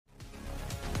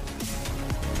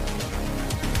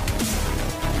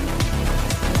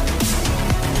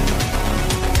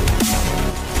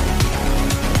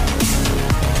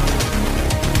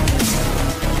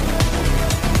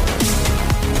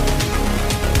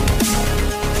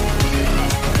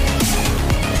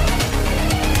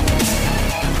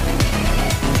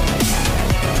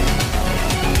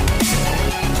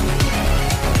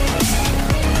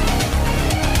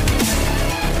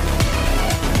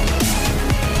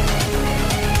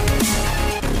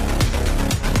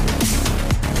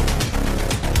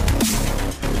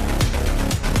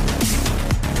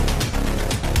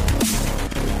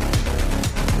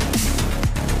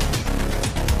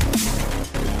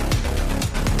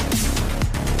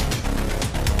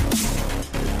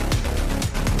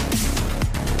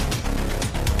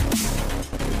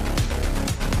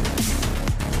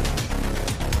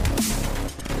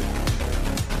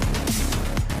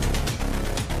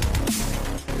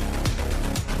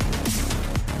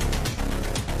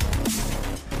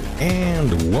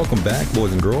And welcome back,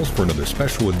 boys and girls, for another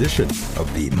special edition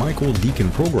of the Michael Deacon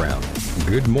program.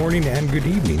 Good morning and good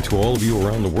evening to all of you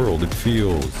around the world. It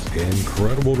feels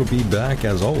incredible to be back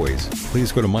as always.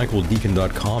 Please go to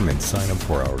michaeldeacon.com and sign up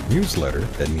for our newsletter.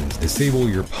 That means disable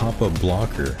your pop-up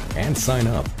blocker and sign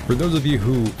up. For those of you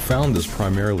who found us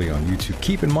primarily on YouTube,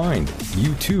 keep in mind,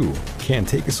 you too can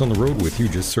take us on the road with you.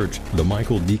 Just search the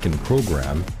Michael Deacon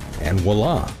program and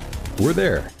voila, we're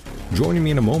there. Joining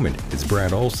me in a moment is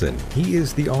Brad Olsen. He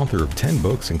is the author of 10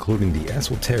 books, including the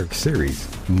Esoteric series,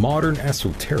 Modern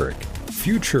Esoteric,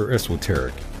 Future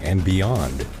Esoteric, and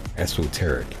Beyond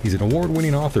Esoteric. He's an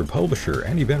award-winning author, publisher,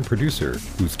 and event producer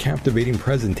whose captivating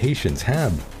presentations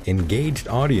have engaged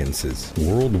audiences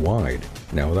worldwide.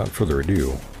 Now, without further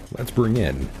ado, let's bring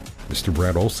in Mr.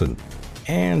 Brad Olsen.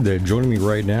 And joining me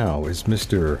right now is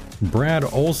Mr. Brad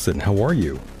Olsen. How are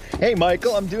you? Hey,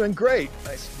 Michael, I'm doing great.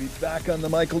 Nice to be back on the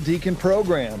Michael Deacon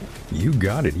program. You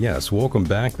got it, yes. Welcome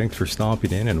back. Thanks for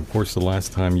stopping in. And of course, the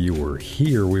last time you were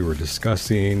here, we were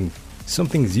discussing some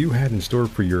things you had in store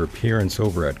for your appearance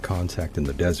over at Contact in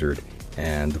the Desert.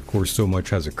 And of course, so much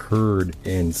has occurred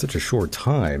in such a short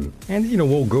time. And,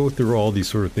 we'll go through all these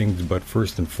sort of things. But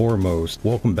first and foremost,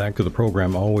 welcome back to the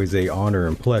program. Always a honor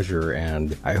and pleasure.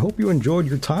 And I hope you enjoyed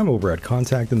your time over at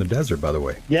Contact in the Desert, by the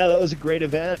way. Yeah, that was a great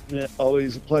event. And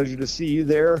always a pleasure to see you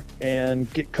there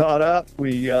and get caught up.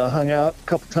 We hung out a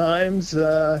couple times,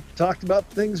 talked about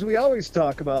things we always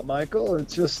talk about, Michael.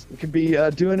 It's just, we could be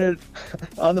doing it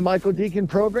on the Michael Deacon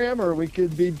program, or we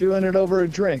could be doing it over a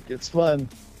drink. It's fun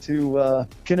to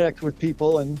connect with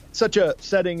people in such a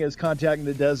setting as Contact in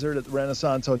the Desert at the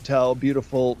Renaissance Hotel,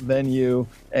 beautiful venue,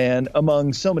 and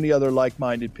among so many other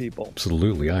like-minded people.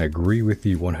 Absolutely. I agree with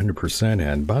you 100%.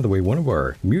 And by the way, one of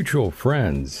our mutual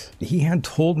friends, he had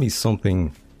told me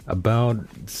something about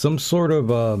some sort of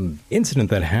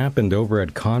incident that happened over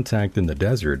at Contact in the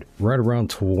Desert right around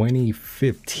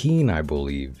 2015, I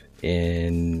believe,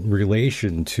 in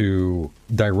relation to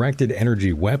directed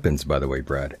energy weapons, by the way,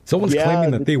 Brad. Someone's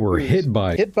claiming that they were hit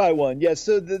by one. Yes,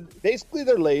 so basically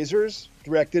they're lasers,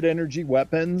 directed energy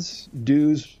weapons.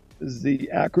 DEWS is the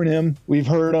acronym. We've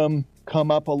heard them come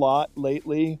up a lot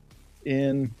lately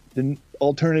in the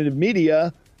alternative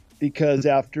media because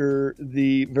after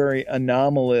the very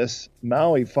anomalous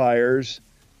Maui fires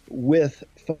with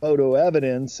photo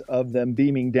evidence of them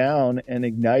beaming down and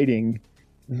igniting,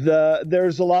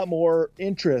 there's a lot more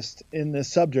interest in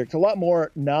this subject, a lot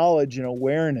more knowledge and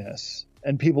awareness.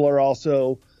 And people are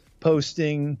also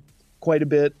posting quite a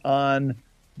bit on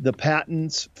the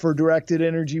patents for directed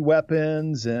energy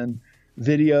weapons and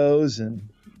videos and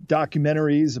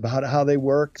documentaries about how they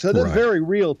work. So that's very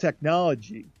real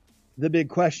technology. The big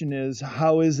question is,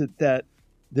 how is it that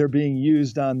they're being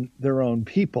used on their own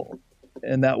people?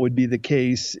 And that would be the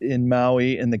case in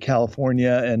Maui and the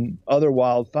California and other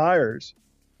wildfires.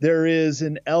 There is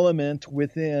an element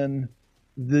within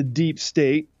the deep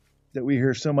state that we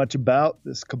hear so much about,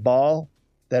 this cabal,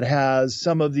 that has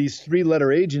some of these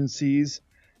three-letter agencies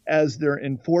as their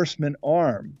enforcement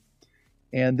arm.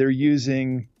 And they're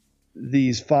using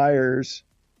these fires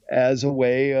as a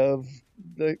way of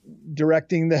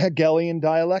directing the Hegelian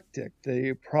dialectic,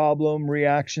 the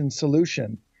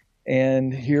problem-reaction-solution.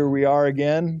 And here we are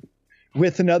again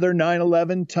with another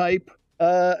 9/11 type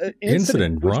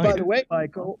incident, which, by the way,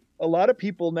 Michael, a lot of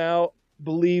people now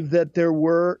believe that there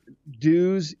were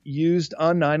DEWs used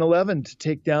on 9/11 to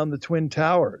take down the Twin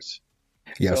Towers.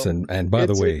 Yes, so and by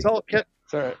the way,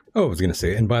 sorry. Oh, I was going to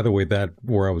say, and by the way, that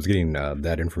where I was getting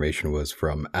that information was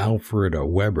from Alfred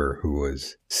Weber, who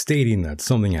was stating that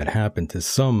something had happened to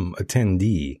some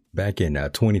attendee back in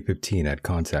 2015 at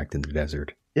Contact in the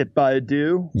Desert. Hit by a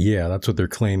DEW? Yeah, that's what they're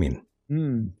claiming.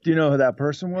 Do you know who that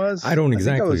person was? I don't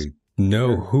exactly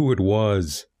know who it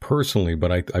was personally,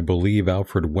 but I believe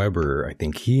Alfred Weber, I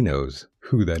think he knows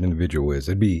who that individual is.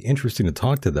 It'd be interesting to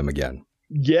talk to them again.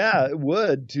 Yeah, it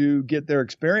would, to get their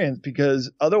experience, because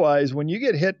otherwise, when you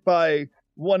get hit by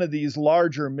one of these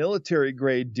larger military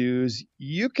grade DEWs,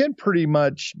 you can pretty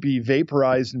much be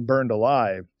vaporized and burned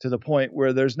alive to the point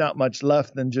where there's not much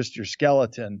left than just your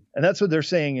skeleton. And that's what they're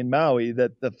saying in Maui,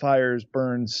 that the fires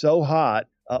burn so hot,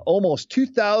 almost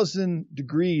 2,000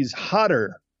 degrees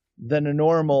hotter than a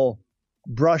normal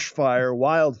brush fire,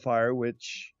 wildfire,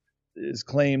 which is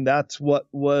claimed that's what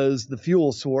was the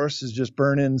fuel source, is just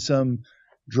burning some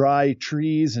dry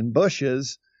trees and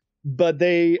bushes. But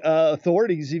they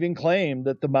authorities even claim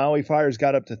that the Maui fires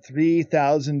got up to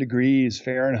 3,000 degrees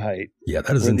Fahrenheit. Yeah,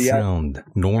 that doesn't sound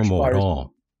normal at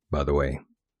all, by the way.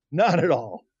 Not at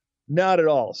all. Not at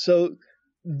all. So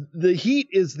the heat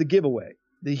is the giveaway.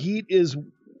 The heat is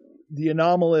the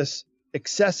anomalous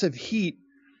excessive heat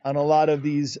on a lot of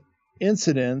these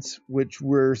incidents, which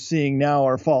we're seeing now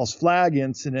are false flag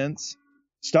incidents,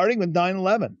 starting with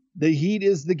 9/11. The heat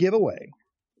is the giveaway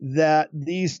that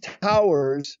these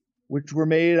towers, which were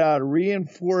made out of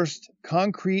reinforced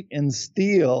concrete and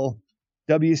steel,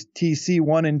 WTC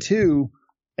 1 and 2,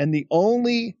 and the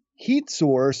only heat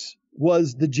source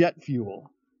was the jet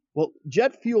fuel. Well,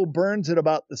 jet fuel burns at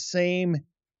about the same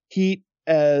heat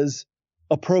as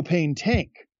a propane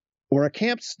tank or a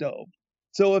camp stove.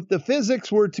 So if the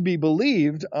physics were to be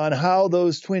believed on how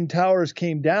those twin towers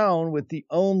came down, with the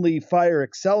only fire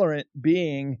accelerant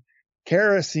being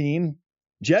kerosene,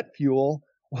 jet fuel,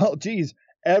 well, geez,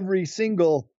 every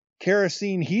single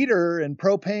kerosene heater and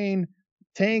propane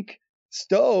tank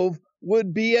stove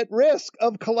would be at risk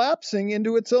of collapsing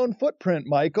into its own footprint,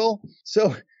 Michael.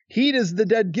 So heat is the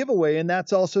dead giveaway, and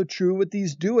that's also true with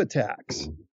these dew attacks.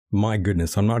 My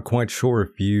goodness, I'm not quite sure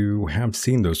if you have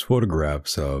seen those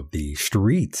photographs of the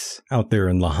streets out there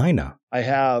in Lahaina. I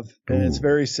have, and It's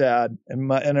very sad. And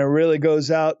it really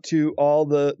goes out to all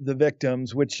the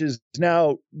victims, which is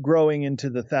now growing into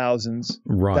the thousands.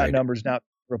 Right. That number's not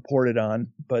reported on,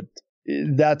 but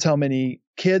that's how many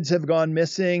kids have gone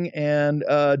missing, and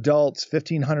adults,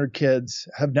 1,500 kids,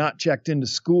 have not checked into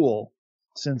school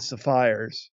since the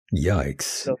fires. Yikes.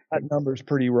 So that number's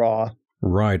pretty raw.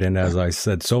 Right, and as I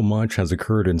said, so much has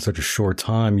occurred in such a short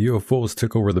time. UFOs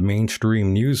took over the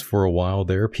mainstream news for a while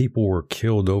there. People were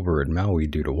killed over at Maui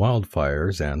due to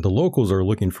wildfires, and the locals are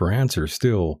looking for answers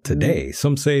still today.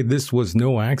 Some say this was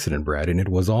no accident, Brad, and it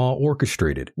was all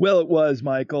orchestrated. Well, it was,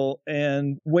 Michael.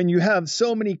 And when you have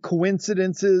so many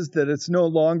coincidences that it's no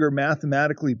longer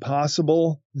mathematically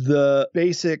possible, the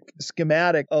basic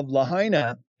schematic of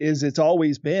Lahaina is it's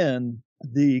always been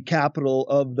the capital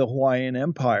of the Hawaiian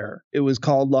Empire. It was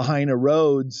called Lahaina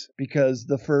Roads because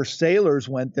the first sailors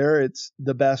went there. It's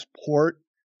the best port,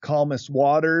 calmest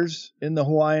waters in the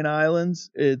Hawaiian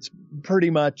Islands. It's pretty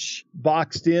much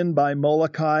boxed in by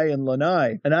Molokai and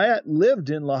Lanai. And I lived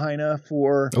in Lahaina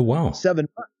for 7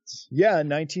 months. Yeah, in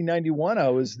 1991 I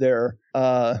was there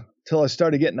till I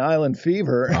started getting island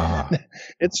fever.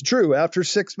 It's true. After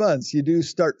 6 months, you do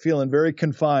start feeling very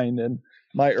confined, and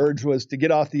my urge was to get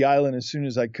off the island as soon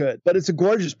as I could. But it's a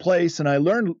gorgeous place, and I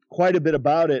learned quite a bit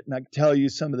about it, and I can tell you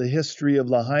some of the history of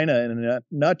Lahaina in a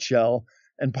nutshell,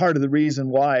 and part of the reason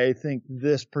why I think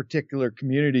this particular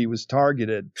community was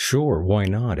targeted. Sure, why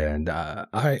not? And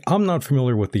I'm not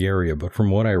familiar with the area, but from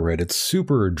what I read, it's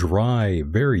super dry,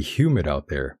 very humid out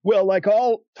there. Well, like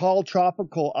all tall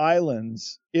tropical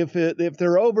islands, if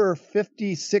they're over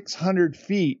 5,600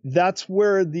 feet, that's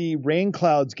where the rain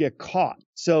clouds get caught.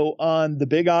 So on the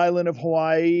Big Island of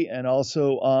Hawaii, and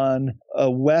also on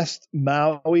West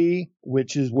Maui,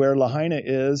 which is where Lahaina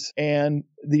is, and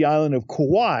the island of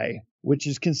Kauai, which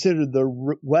is considered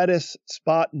the wettest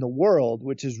spot in the world,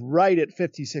 which is right at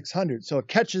 5,600. So it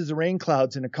catches the rain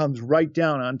clouds and it comes right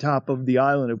down on top of the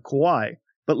island of Kauai.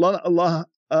 But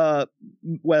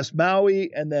West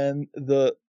Maui, and then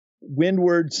the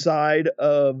windward side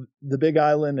of the Big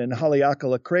Island and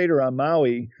Haleakala Crater on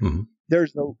Maui,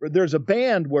 there's a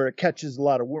band where it catches a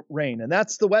lot of rain, and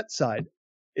that's the wet side.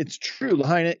 It's true,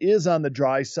 Lahaina is on the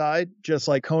dry side, just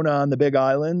like Kona on the Big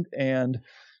Island and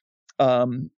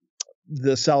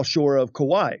the south shore of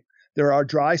Kauai. There are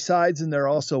dry sides and there are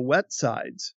also wet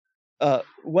sides.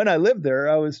 When I lived there,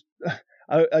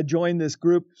 I joined this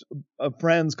group of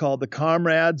friends called the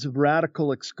Comrades of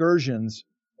Radical Excursions,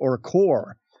 or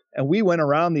CORE. And we went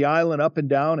around the island up and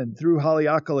down and through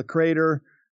Haleakala Crater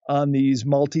on these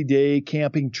multi-day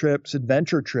camping trips,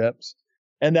 adventure trips.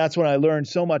 And that's when I learned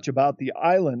so much about the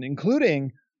island,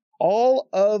 including all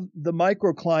of the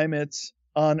microclimates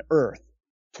on Earth.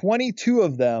 22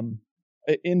 of them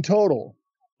in total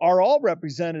are all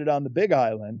represented on the Big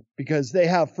Island because they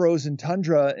have frozen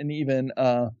tundra and even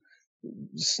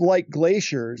slight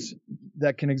glaciers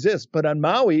that can exist. But on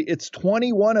Maui, it's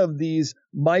 21 of these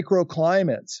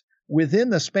microclimates within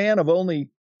the span of only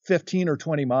 15 or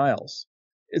 20 miles.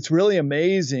 It's really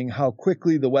amazing how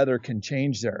quickly the weather can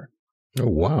change there. Oh,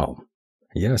 wow.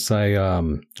 Yes,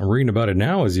 I'm reading about it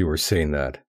now as you were saying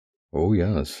that. Oh,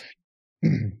 yes.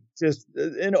 Just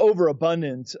an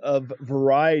overabundance of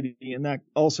variety, and that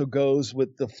also goes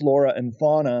with the flora and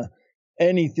fauna.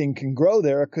 Anything can grow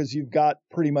there because you've got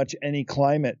pretty much any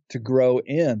climate to grow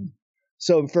in.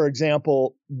 So, for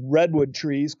example, redwood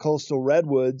trees, coastal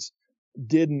redwoods,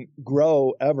 didn't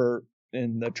grow ever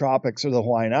in the tropics or the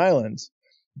Hawaiian Islands.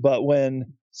 But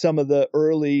when some of the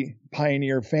early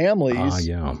pioneer families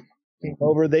came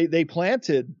over, they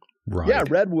planted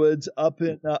redwoods up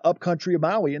in upcountry of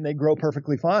Maui, and they grow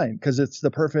perfectly fine because it's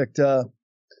the perfect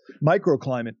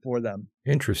microclimate for them.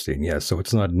 Interesting. Yeah, so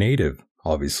it's not native,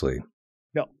 obviously.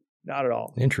 not at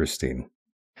all. Interesting.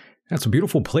 That's a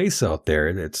beautiful place out there.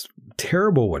 It's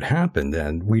terrible what happened.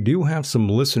 And we do have some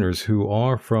listeners who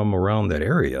are from around that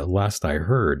area, last I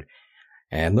heard.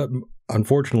 And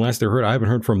unfortunately, last I heard, I haven't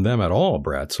heard from them at all,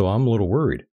 Brad. So I'm a little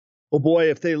worried. Well, boy,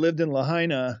 if they lived in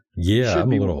Lahaina. Yeah,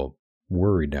 I'm a little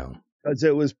worried now. Because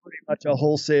it was pretty much a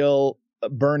wholesale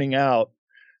burning out.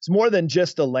 It's more than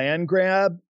just a land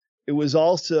grab. It was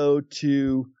also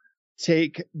to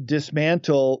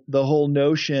dismantle the whole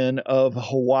notion of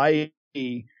Hawaii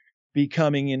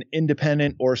becoming an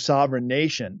independent or sovereign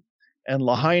nation. And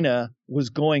Lahaina was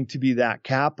going to be that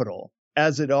capital,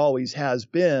 as it always has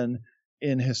been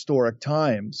in historic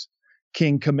times.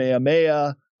 King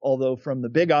Kamehameha, although from the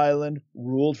Big Island,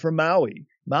 ruled from Maui.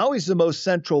 Maui's the most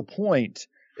central point,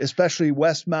 especially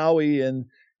West Maui and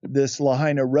this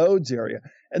Lahaina Roads area.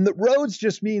 And the roads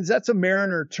just means that's a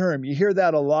mariner term. You hear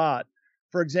that a lot.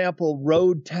 For example,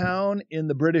 Road Town in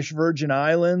the British Virgin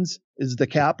Islands is the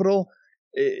capital.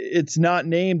 It's not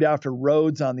named after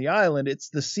roads on the island. It's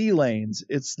the sea lanes.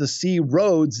 It's the sea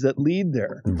roads that lead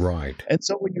there. Right. And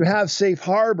so when you have safe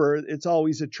harbor, it's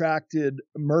always attracted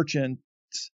merchants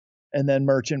and then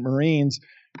merchant marines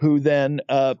who then,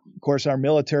 of course, our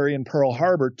military in Pearl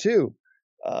Harbor too,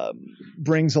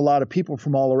 brings a lot of people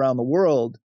from all around the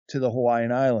world to the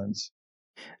Hawaiian Islands.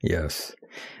 Yes.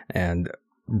 And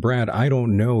Brad, I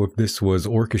don't know if this was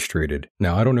orchestrated.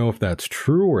 Now, I don't know if that's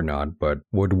true or not, but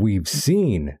what we've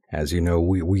seen, as you know,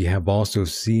 we have also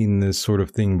seen this sort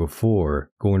of thing before,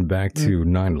 going back to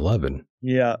 9/11.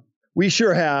 Yeah, we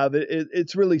sure have.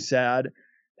 It's really sad.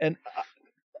 And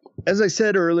as I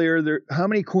said earlier, how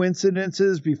many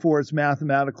coincidences before it's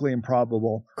mathematically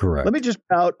improbable? Correct. Let me just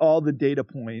out all the data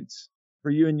points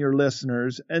for you and your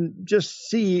listeners and just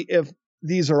see if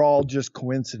these are all just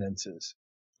coincidences.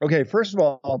 Okay, first of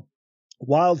all,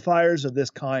 wildfires of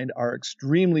this kind are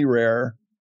extremely rare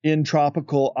in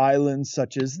tropical islands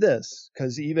such as this,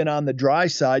 because even on the dry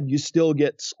side, you still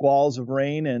get squalls of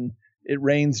rain, and it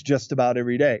rains just about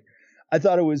every day. I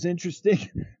thought it was interesting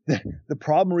that the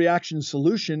problem, reaction,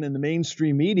 solution in the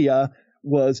mainstream media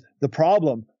was the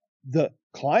problem. The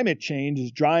climate change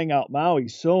is drying out Maui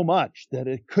so much that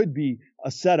it could be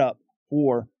a setup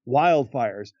for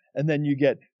wildfires. And then you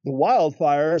get the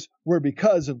wildfires were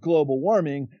because of global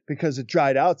warming, because it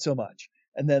dried out so much.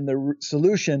 And then the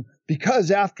solution,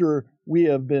 because after we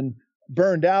have been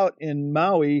burned out in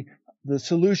Maui, the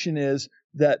solution is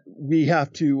that we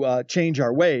have to change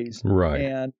our ways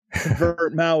and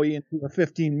convert Maui into a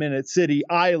 15-minute city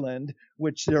island,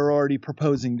 which they're already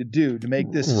proposing to do to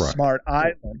make this a smart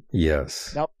island.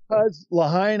 Yes. Now, because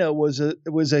Lahaina was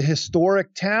a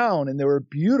historic town, and there were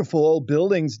beautiful old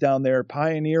buildings down there,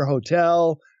 Pioneer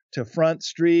Hotel to Front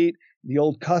Street, the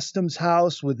old Customs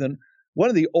House with one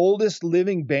of the oldest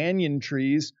living banyan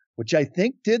trees, which I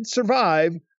think did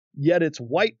survive, yet it's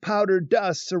white powdered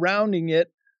dust surrounding it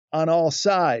on all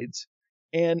sides,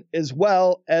 and as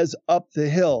well as up the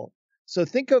hill. So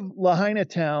think of Lahaina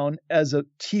town as a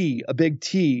T, a big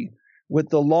T, with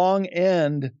the long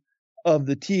end of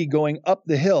the T going up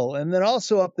the hill. And then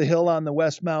also up the hill on the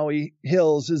West Maui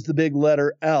Hills is the big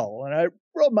letter L. And I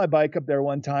rode my bike up there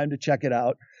one time to check it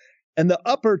out. And the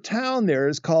upper town there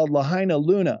is called Lahaina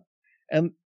Luna.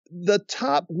 And the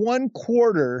top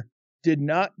 1/4 did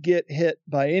not get hit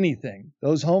by anything.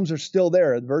 Those homes are still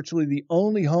there, virtually the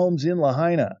only homes in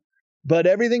Lahaina. But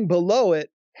everything below it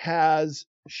has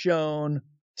shown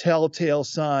telltale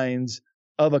signs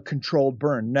of a controlled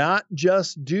burn. Not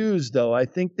just dews, though. I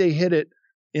think they hit it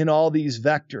in all these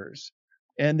vectors.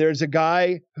 And there's a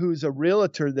guy who's a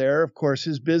realtor there. Of course,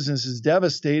 his business is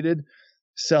devastated,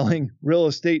 selling real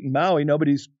estate in Maui.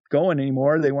 Nobody's going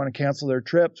anymore. They want to cancel their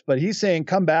trips. But he's saying,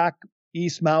 come back.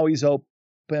 East Maui's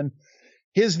open.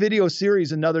 His video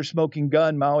series, Another Smoking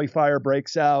Gun, Maui Fire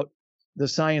Breaks Out, The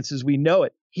Science as We Know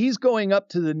It. He's going up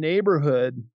to the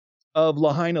neighborhood of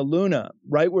Lahaina Luna,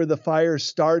 right where the fire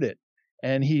started.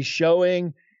 And he's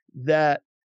showing that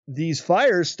these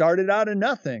fires started out of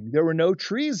nothing. There were no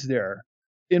trees there.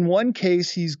 In one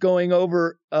case, he's going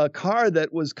over a car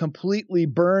that was completely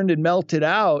burned and melted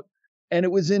out, and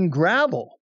it was in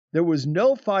gravel. There was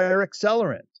no fire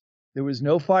accelerant. There was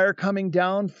no fire coming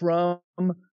down from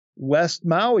West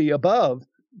Maui above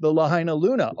the Lahaina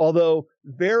Luna, although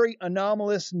very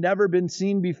anomalous, never been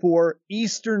seen before.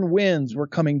 Eastern winds were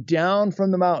coming down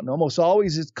from the mountain. Almost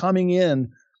always it's coming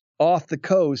in off the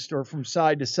coast or from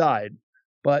side to side,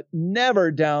 but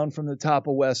never down from the top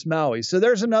of West Maui. So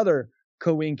there's another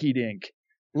coinky-dink.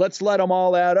 Let's let them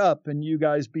all add up and you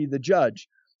guys be the judge.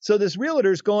 So this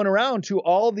realtor's going around to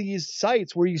all these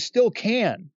sites where you still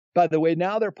can. By the way,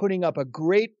 now they're putting up a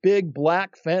great big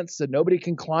black fence that nobody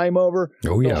can climb over.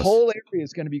 Oh, yes. The whole area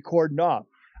is going to be cordoned off.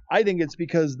 I think it's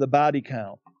because of the body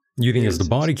count. You think it's the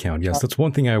body count? Yes, that's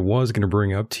one thing I was going to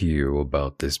bring up to you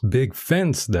about this big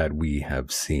fence that we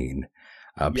have seen.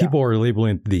 People are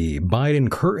labeling it the Biden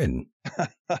curtain.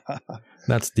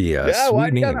 That's the sweet why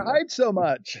do you name. gotta hide so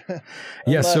much?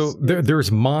 Yeah, so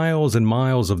there's miles and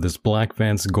miles of this black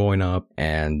fence going up,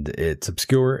 and it's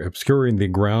obscuring the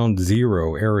ground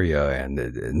zero area,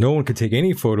 and no one could take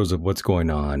any photos of what's going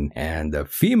on. And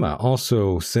FEMA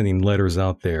also sending letters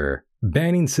out there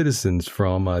banning citizens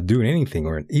from doing anything,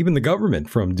 or even the government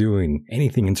from doing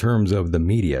anything in terms of the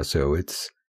media. So it's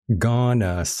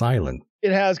gone silent.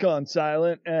 It has gone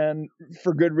silent, and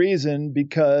for good reason,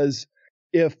 because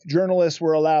if journalists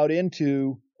were allowed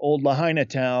into old Lahaina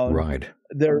town, right,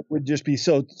 there would just be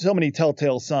so many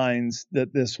telltale signs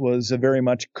that this was a very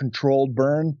much controlled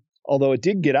burn, although it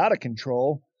did get out of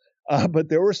control. But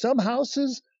there were some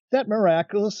houses that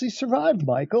miraculously survived,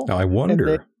 Michael. I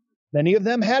wonder. Many of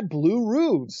them had blue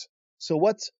roofs. So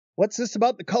what's this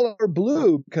about the color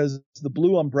blue? Because the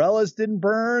blue umbrellas didn't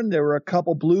burn. There were a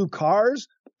couple blue cars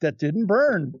that didn't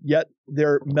burn, yet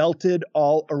they're melted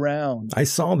all around. I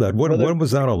saw that. What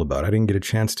was that all about? I didn't get a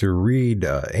chance to read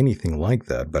anything like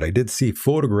that, but I did see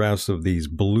photographs of these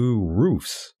blue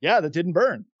roofs. Yeah, that didn't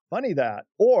burn. Funny that.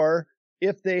 Or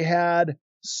if they had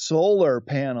solar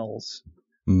panels.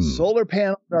 Solar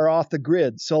panels are off the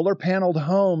grid. Solar paneled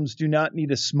homes do not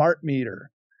need a smart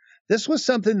meter. This was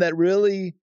something that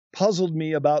really puzzled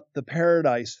me about the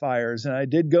Paradise fires. And I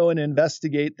did go and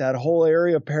investigate that whole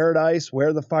area of Paradise,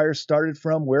 where the fire started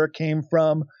from, where it came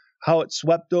from, how it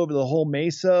swept over the whole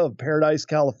mesa of Paradise,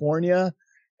 California,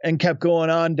 and kept going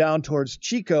on down towards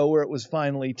Chico, where it was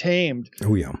finally tamed.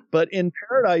 Oh, yeah. But in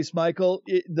Paradise, Michael,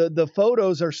 the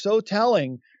photos are so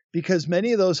telling, because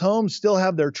many of those homes still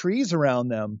have their trees around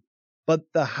them, but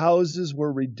the houses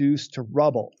were reduced to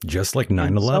rubble. Just like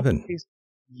 9/11.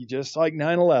 Just like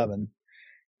 9/11.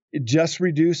 It just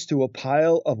reduced to a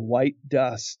pile of white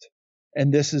dust.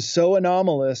 And this is so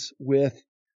anomalous with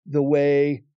the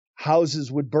way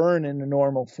houses would burn in a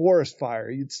normal forest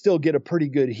fire. You'd still get a pretty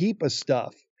good heap of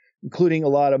stuff, including a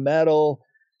lot of metal.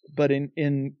 But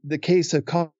in the case of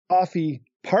Coffee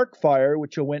Park fire,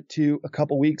 which I went to a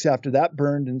couple weeks after that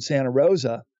burned in Santa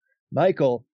Rosa,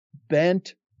 Michael,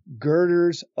 bent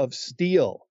girders of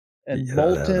steel and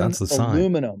molten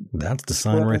aluminum. That's the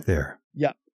sign right there.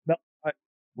 Yeah.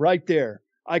 Right there.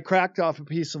 I cracked off a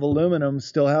piece of aluminum,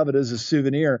 still have it as a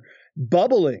souvenir,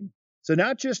 bubbling. So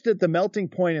not just at the melting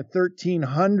point at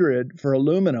 1300 for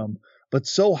aluminum, but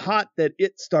so hot that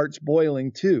it starts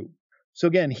boiling too. So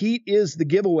again, heat is the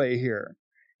giveaway here.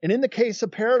 And in the case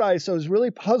of Paradise, I was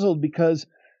really puzzled because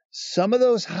some of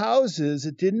those houses,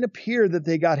 it didn't appear that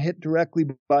they got hit directly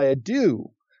by a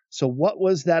dew. So what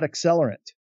was that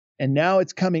accelerant? And now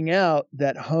it's coming out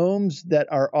that homes that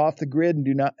are off the grid and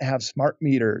do not have smart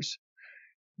meters,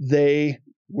 they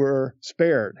were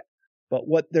spared. But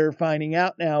what they're finding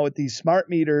out now with these smart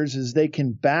meters is they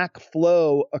can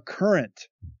backflow a current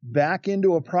back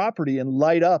into a property and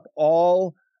light up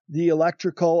all the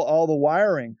electrical, all the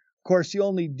wiring. Of course, you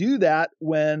only do that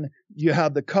when you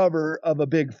have the cover of a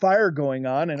big fire going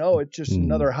on and, it's just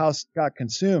another house got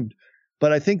consumed.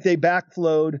 But I think they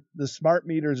backflowed the smart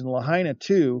meters in Lahaina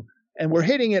too, and we're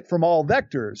hitting it from all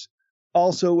vectors.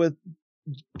 Also with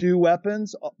dew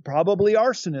weapons, probably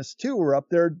arsonists too. We're up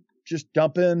there just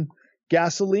dumping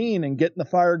gasoline and getting the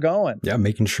fire going. Yeah,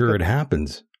 making sure it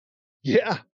happens.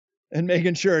 Yeah, and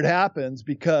making sure it happens,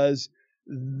 because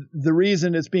the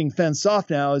reason it's being fenced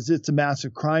off now is it's a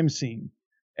massive crime scene,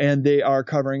 and they are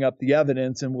covering up the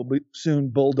evidence and will be soon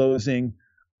bulldozing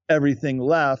everything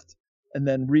left and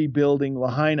then rebuilding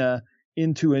Lahaina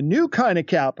into a new kind of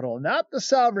capital, not the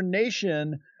sovereign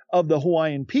nation of the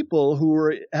Hawaiian people who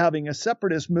were having a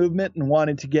separatist movement and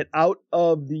wanted to get out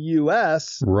of the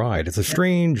U.S. Right. It's a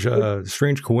strange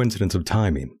coincidence of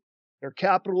timing. Their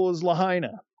capital is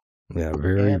Lahaina. Yeah,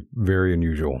 very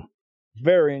unusual.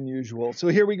 Very unusual. So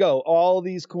here we go. All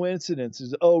these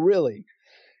coincidences. Oh, really?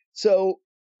 So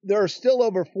there are still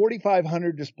over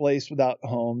 4,500 displaced without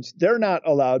homes. They're not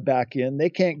allowed back in. They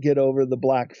can't get over the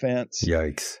black fence.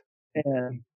 Yikes.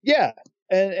 And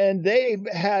and they've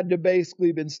had to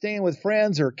basically been staying with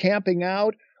friends or camping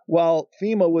out while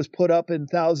FEMA was put up in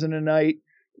 1,000 a night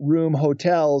room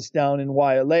hotels down in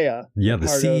Wailea. Yeah, the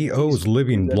CEOs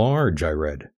living large, I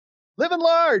read. Living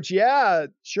large, yeah,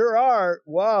 sure are.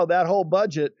 Wow, that whole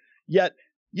budget. Yet,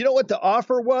 you know what the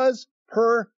offer was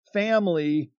per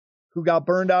family who got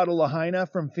burned out of Lahaina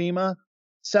from FEMA?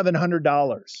 $700.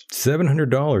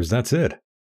 $700, that's it.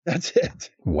 That's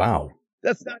it. Wow.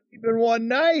 That's not even one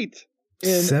night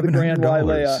in the Grand $700.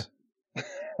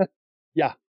 Wailea.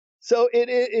 Yeah. So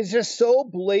it's just so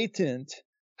blatant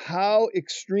how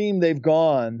extreme they've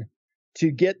gone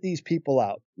to get these people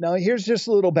out. Now, here's just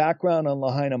a little background on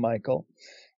Lahaina, Michael.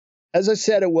 As I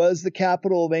said, it was the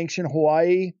capital of ancient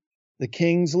Hawaii. The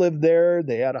kings lived there.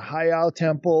 They had a Heiau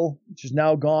temple, which is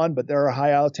now gone, but there are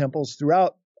Heiau temples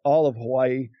throughout all of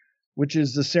Hawaii, which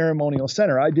is the ceremonial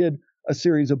center. I did a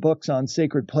series of books on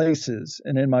sacred places,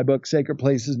 and in my book, Sacred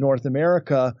Places North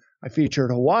America, I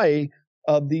featured Hawaii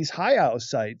of these Heiau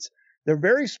sites. They're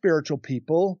very spiritual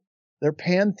people. They're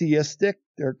pantheistic.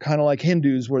 They're kind of like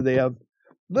Hindus, where they have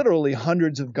literally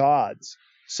hundreds of gods.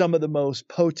 Some of the most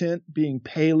potent being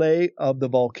Pele of the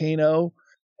volcano.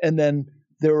 And then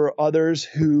there were others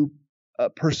who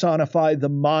personify the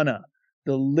mana,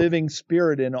 the living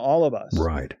spirit in all of us.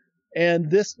 Right. And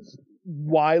this is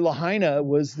why Lahaina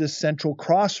was this central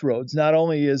crossroads. Not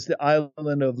only is the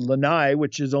island of Lanai,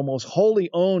 which is almost wholly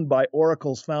owned by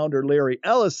Oracle's founder, Larry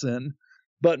Ellison,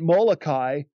 but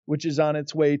Molokai, which is on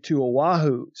its way to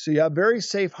Oahu. So you have very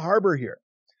safe harbor here.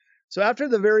 So after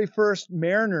the very first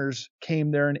mariners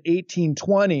came there in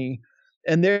 1820,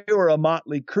 and they were a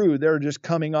motley crew, they were just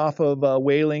coming off of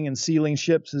whaling and sealing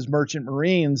ships as merchant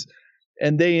marines,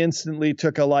 and they instantly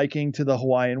took a liking to the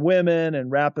Hawaiian women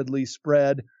and rapidly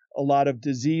spread a lot of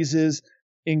diseases,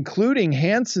 including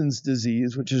Hansen's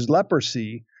disease, which is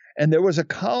leprosy. And there was a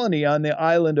colony on the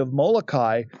island of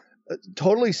Molokai,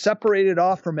 totally separated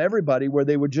off from everybody, where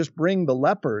they would just bring the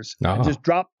lepers and just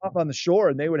drop off on the shore,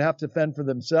 and they would have to fend for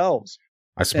themselves.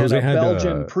 I suppose and they had a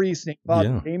Belgian priest named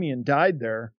Father Damien died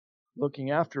there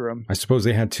looking after him. I suppose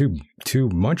they had too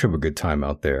much of a good time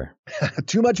out there.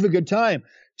 Too much of a good time.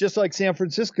 Just like San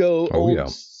Francisco,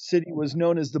 city was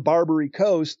known as the Barbary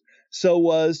Coast, so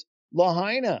was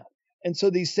Lahaina. And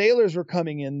so these sailors were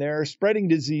coming in there, spreading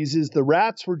diseases. The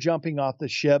rats were jumping off the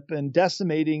ship and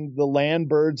decimating the land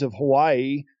birds of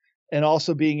Hawaii, and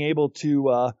also being able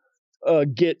to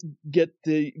get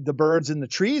the birds in the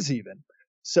trees even.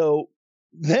 So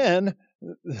then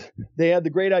they had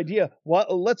the great idea, well,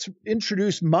 let's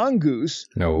introduce mongoose,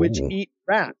 which eat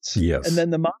rats. Yes. And then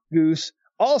the mongoose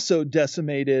also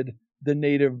decimated the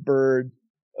native bird,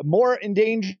 more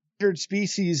endangered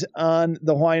species on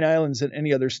the Hawaiian Islands than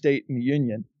any other state in the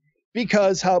Union,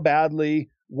 because how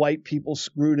badly white people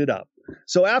screwed it up.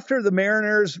 So after the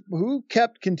mariners, who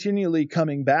kept continually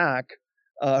coming back,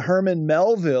 Herman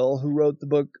Melville, who wrote the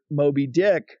book Moby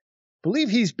Dick, I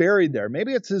believe he's buried there.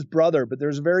 Maybe it's his brother, but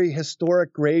there's a very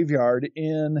historic graveyard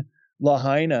in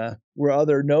Lahaina where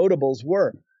other notables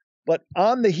were. But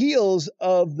on the heels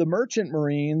of the merchant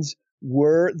marines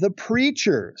were the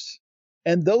preachers.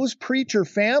 And those preacher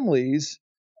families,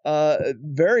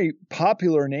 very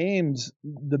popular names.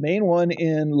 The main one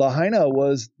in Lahaina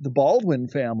was the Baldwin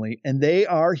family, and they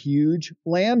are huge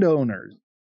landowners.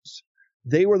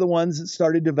 They were the ones that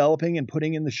started developing and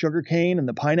putting in the sugarcane and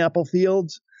the pineapple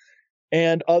fields,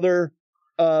 and other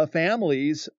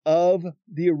families of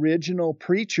the original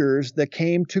preachers that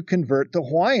came to convert the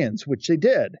Hawaiians, which they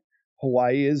did.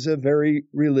 Hawaii is a very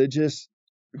religious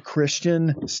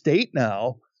Christian state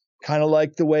now, kind of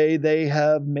like the way they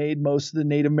have made most of the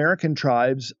Native American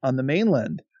tribes on the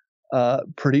mainland,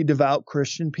 pretty devout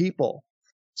Christian people.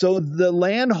 So the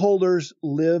landholders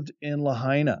lived in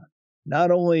Lahaina, not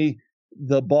only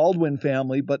the Baldwin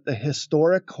family, but the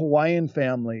historic Hawaiian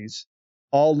families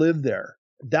all lived there.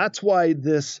 That's why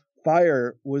this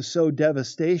fire was so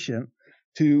devastation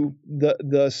to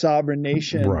the sovereign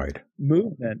nation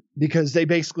movement, because they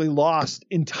basically lost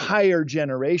entire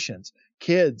generations.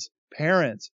 Kids,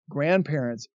 parents,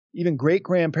 grandparents, even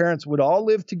great-grandparents would all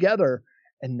live together,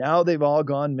 and now they've all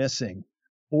gone missing.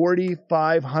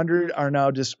 4,500 are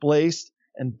now displaced,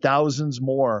 and thousands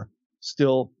more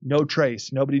still no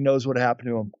trace. Nobody knows what happened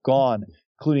to them. Gone,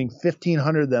 including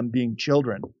 1,500 of them being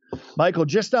children. Michael,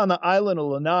 just on the island of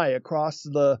Lanai, across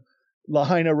the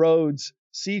Lahaina Roads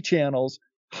sea channels,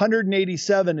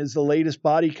 187 is the latest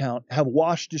body count, have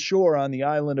washed ashore on the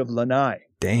island of Lanai.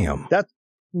 Damn. That's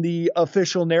the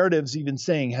official narratives even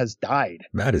saying has died.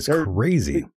 That is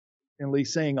crazy. At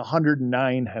least saying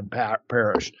 109 have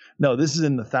perished. No, this is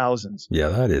in the thousands. Yeah,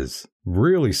 that is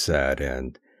really sad.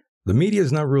 And the media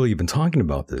is not really even talking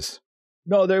about this.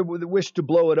 No, they wish to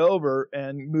blow it over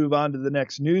and move on to the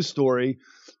next news story,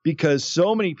 because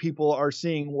so many people are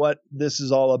seeing what this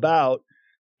is all about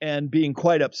and being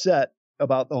quite upset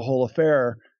about the whole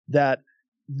affair, that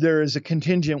there is a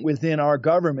contingent within our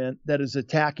government that is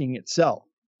attacking itself.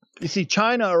 You see,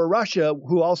 China or Russia,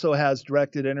 who also has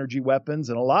directed energy weapons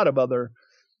and a lot of other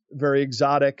very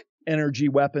exotic energy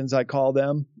weapons, I call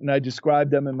them, and I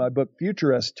describe them in my book,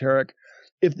 Future Esoteric,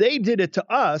 If they did it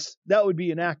to us, that would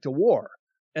be an act of war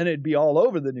and it'd be all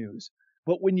over the news.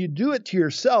 But when you do it to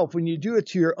yourself, when you do it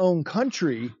to your own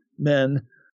countrymen,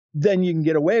 then you can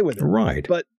get away with it. Right.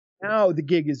 But now the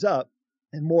gig is up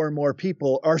and more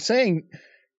people are saying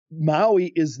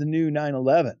Maui is the new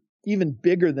 9/11. Even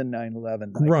bigger than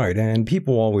 9/11. Right. And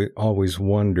people always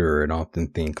wonder and often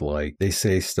think, like, they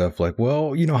say stuff like,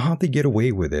 well, how'd they get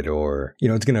away with it? Or,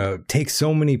 it's going to take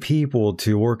so many people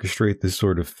to orchestrate this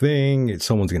sort of thing.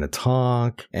 Someone's going to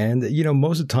talk. And,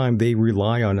 most of the time they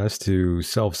rely on us to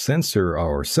self-censor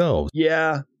ourselves.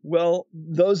 Yeah. Well,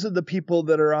 those are the people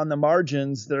that are on the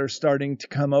margins that are starting to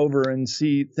come over and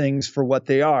see things for what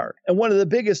they are. And one of the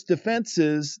biggest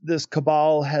defenses this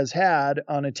cabal has had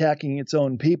on attacking its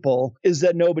own people is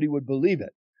that nobody would believe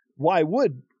it. Why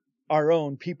would our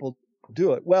own people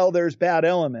do it? Well, there's bad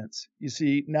elements. You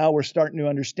see, now we're starting to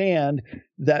understand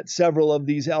that several of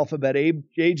these alphabet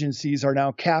agencies are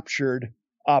now captured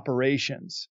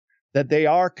operations, that they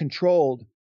are controlled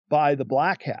by the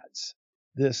black hats.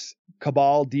 This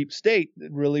cabal deep state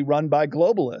really run by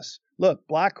globalists. Look,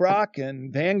 BlackRock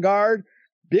and Vanguard,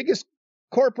 biggest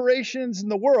corporations in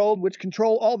the world, which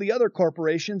control all the other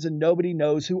corporations, and nobody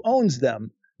knows who owns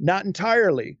them. Not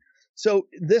entirely. So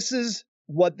this is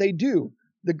what they do.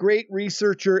 The great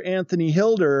researcher Anthony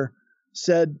Hilder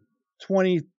said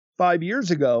 25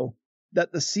 years ago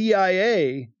that the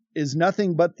CIA is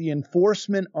nothing but the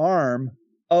enforcement arm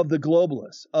of the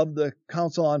globalists, of the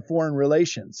Council on Foreign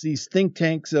Relations, these think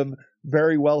tanks of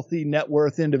very wealthy net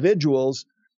worth individuals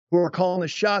who are calling the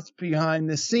shots behind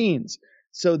the scenes.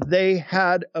 So they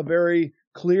had a very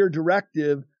clear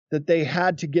directive that they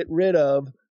had to get rid of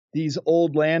these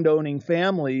old landowning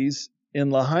families in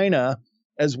Lahaina,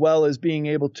 as well as being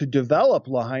able to develop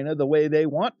Lahaina the way they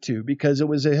want to, because it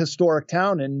was a historic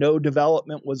town and no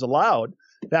development was allowed.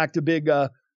 In fact, a big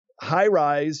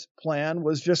high-rise plan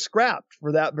was just scrapped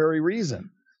for that very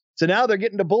reason. So now they're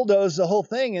getting to bulldoze the whole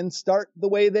thing and start the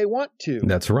way they want to.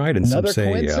 That's right. And another some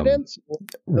say, coincidence?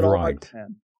 Right.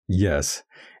 Yes.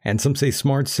 And some say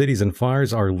smart cities and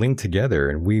fires are linked together,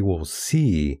 and we will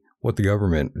see what the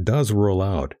government does roll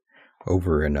out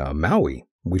over in Maui.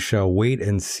 We shall wait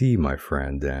and see, my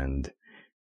friend. And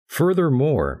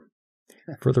furthermore,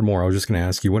 I was just going to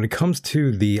ask you, when it comes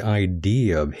to the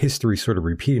idea of history sort of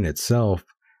repeating itself,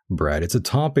 Brad, it's a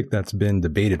topic that's been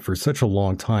debated for such a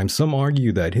long time. Some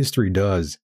argue that history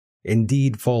does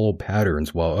indeed follow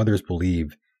patterns, while others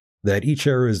believe that each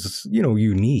era is,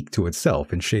 unique to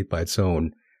itself and shaped by its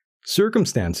own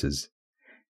circumstances.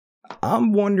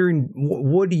 I'm wondering,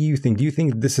 what do you think? Do you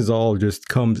think this is all just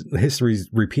history's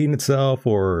repeating itself,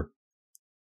 or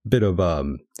a bit of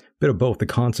both? The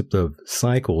concept of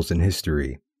cycles in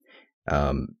history,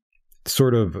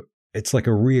 it's like a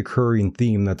reoccurring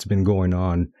theme that's been going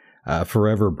on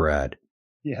forever, Brad.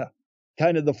 Yeah.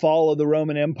 Kind of the fall of the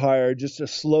Roman Empire, just a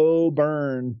slow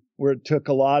burn where it took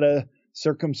a lot of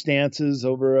circumstances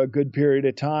over a good period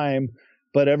of time,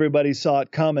 but everybody saw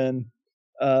it coming,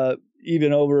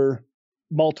 even over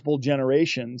multiple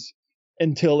generations,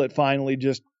 until it finally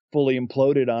just fully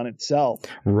imploded on itself.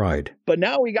 Right. But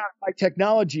now we got high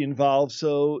technology involved,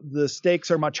 so the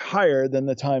stakes are much higher than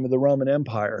the time of the Roman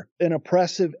Empire. An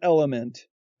oppressive element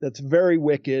that's very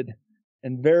wicked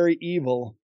and very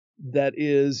evil that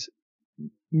is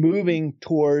moving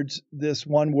towards this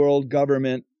one world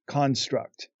government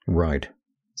construct. Right.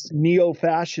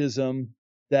 Neo-fascism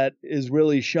that is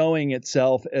really showing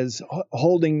itself as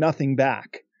holding nothing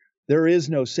back. There is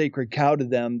no sacred cow to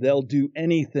them. They'll do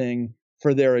anything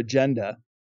for their agenda,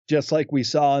 just like we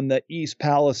saw in the East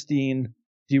Palestine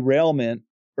derailment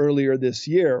earlier this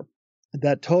year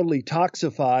that totally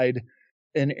toxified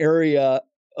an area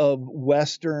of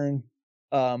Western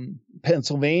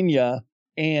Pennsylvania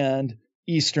and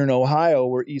Eastern Ohio,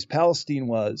 where East Palestine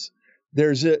was.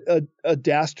 There's a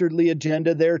dastardly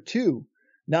agenda there too.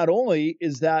 Not only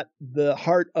is that the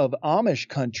heart of Amish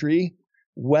country,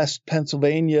 West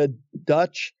Pennsylvania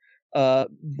Dutch,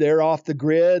 they're off the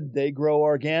grid. They grow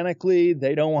organically.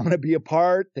 They don't want to be a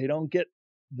part. They don't get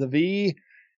the V.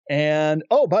 And,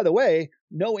 oh, by the way,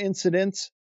 no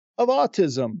incidents of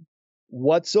autism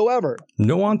whatsoever.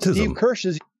 No autism. Steve Kirsch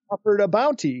has offered a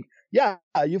bounty. Yeah,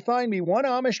 you find me one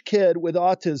Amish kid with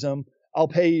autism, I'll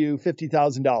pay you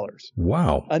 $50,000.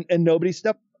 Wow. And nobody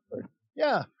stepped forward.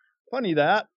 Yeah, funny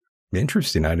that.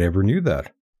 Interesting. I never knew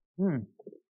that.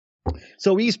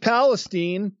 So East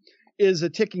Palestine is a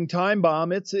ticking time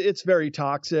bomb. It's very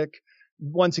toxic.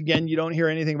 Once again, you don't hear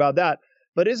anything about that.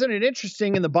 But isn't it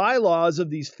interesting, in the bylaws of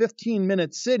these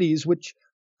 15-minute cities, which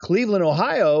Cleveland,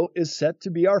 Ohio is set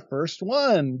to be our first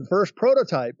one, the first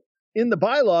prototype. in the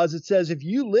bylaws, it says if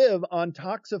you live on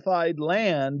toxified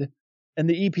land and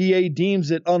the EPA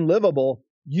deems it unlivable,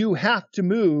 you have to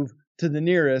move to the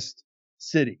nearest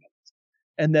city.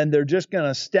 And then they're just going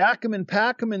to stack them and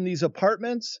pack them in these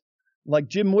apartments. Like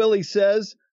Jim Willie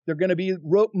says, they're going to be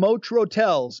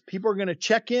motels. People are going to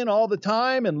check in all the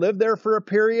time and live there for a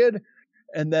period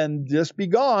and then just be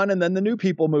gone. And then the new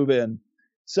people move in.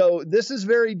 So this is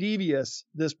very devious,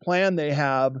 this plan they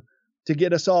have to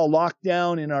get us all locked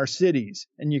down in our cities.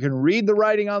 And you can read the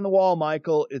writing on the wall,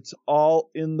 Michael. It's all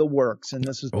in the works. And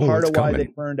this is part of why they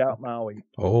burned out Maui.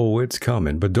 Oh, it's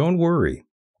coming. But don't worry.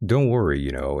 Don't worry.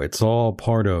 It's all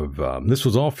part of, this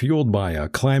was all fueled by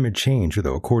climate change,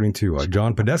 though, according to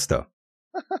John Podesta.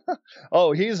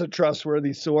 Oh, he's a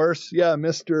trustworthy source. Yeah,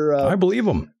 Mr. I believe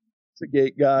him. It's a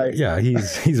gate guy. Yeah,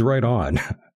 he's right on.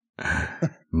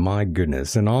 My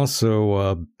goodness. And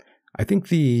also, I think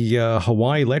the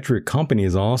Hawaii Electric Company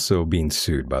is also being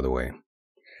sued, by the way,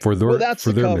 for their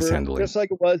mishandling. Just like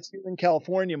it was here in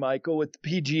California, Michael, with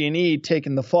PG&E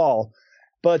taking the fall.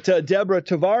 But Deborah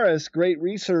Tavares, great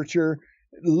researcher,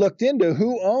 looked into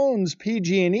who owns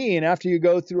PG&E. And after you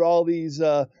go through all these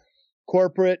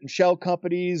corporate and shell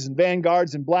companies and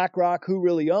Vanguards and BlackRock, who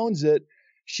really owns it,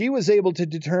 she was able to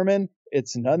determine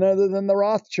it's none other than the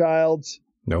Rothschilds.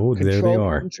 No, there they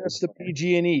are. Interest of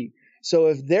PG&E. So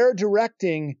if they're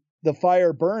directing the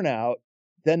fire burnout,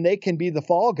 then they can be the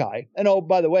fall guy. And oh,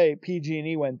 by the way,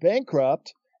 PG&E went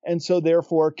bankrupt, and so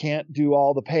therefore can't do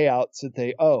all the payouts that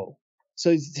they owe.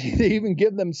 So they even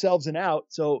give themselves an out.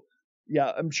 So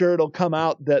yeah, I'm sure it'll come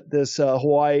out that this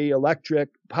Hawaii Electric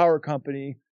Power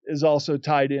Company is also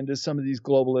tied into some of these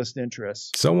globalist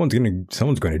interests. Someone's going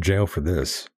to jail for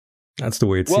this. That's the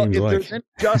way it seems like. Well, if there's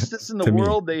injustice in the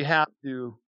world, they have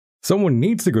to. Someone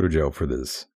needs to go to jail for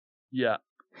this. Yeah.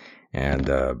 And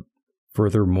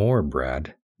furthermore,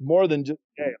 Brad. More than just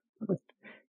jail.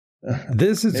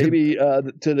 This is maybe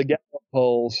to the Gallup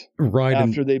polls right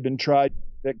after they've been tried and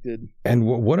convicted. And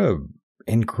what a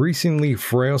increasingly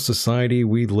frail society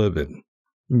we live in.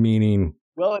 Meaning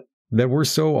that we're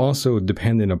so also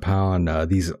dependent upon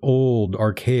these old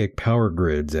archaic power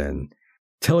grids and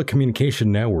telecommunication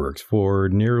networks for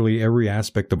nearly every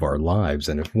aspect of our lives.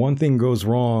 And if one thing goes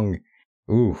wrong,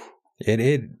 the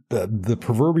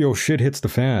proverbial shit hits the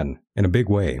fan in a big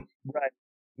way. Right.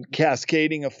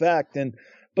 Cascading effect.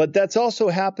 But that's also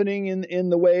happening in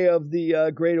the way of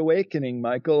the Great Awakening,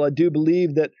 Michael. I do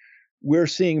believe that we're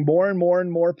seeing more and more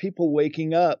and more people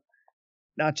waking up,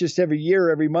 not just every year,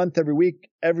 every month, every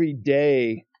week, every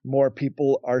day. More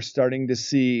people are starting to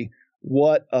see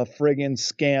what a friggin'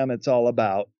 scam it's all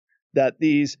about, that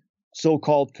these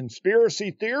so-called conspiracy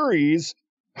theories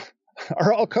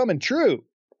are all coming true,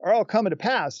 are all coming to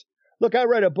pass. Look, I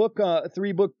read a book, a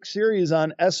 3-book series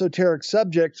on esoteric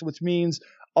subjects, which means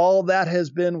all that has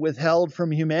been withheld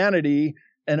from humanity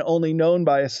and only known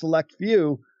by a select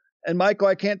few. And Michael,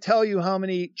 I can't tell you how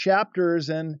many chapters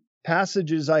and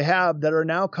passages I have that are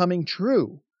now coming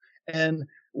true. And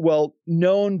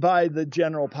known by the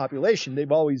general population.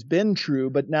 They've always been true,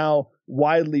 but now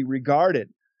widely regarded.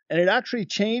 And it actually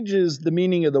changes the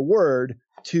meaning of the word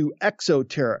to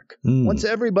exoteric. Once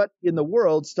everybody in the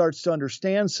world starts to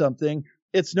understand something,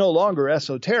 it's no longer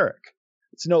esoteric.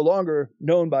 It's no longer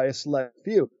known by a select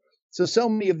few. So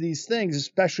many of these things,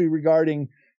 especially regarding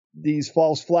these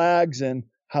false flags and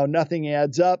how nothing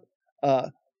adds up,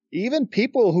 even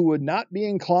people who would not be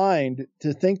inclined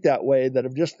to think that way, that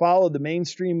have just followed the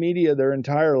mainstream media their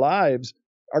entire lives,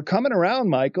 are coming around,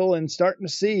 Michael, and starting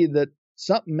to see that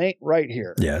something ain't right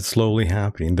here. Yeah, it's slowly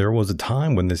happening. There was a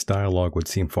time when this dialogue would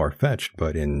seem far-fetched,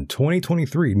 but in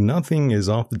 2023, nothing is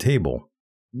off the table.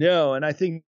 No, and I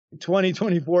think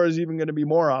 2024 is even going to be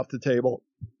more off the table.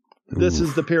 This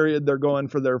is the period they're going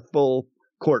for their full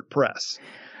court press.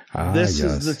 This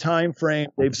is the time frame.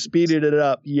 They've speeded it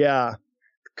up. Yeah.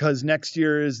 Because next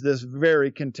year is this very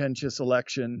contentious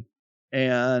election,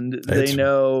 and they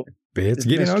know it's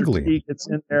getting ugly. It's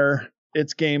in there.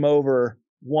 It's game over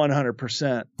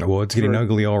 100%. Well, it's getting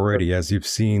ugly already, as you've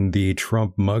seen the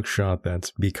Trump mugshot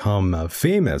that's become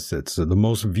famous. It's the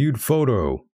most viewed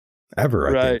photo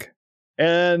ever, I think.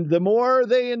 And the more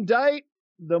they indict,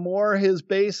 the more his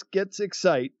base gets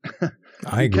excited.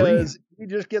 I agree. Because he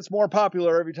just gets more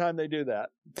popular every time they do that.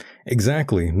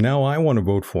 Exactly. Now I want to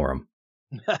vote for him.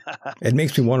 It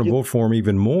makes me want to vote for him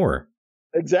even more.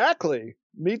 Exactly.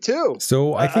 Me too.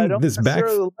 So I think I don't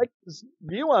necessarily like his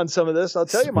view on some of this. I'll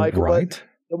tell you, Michael, but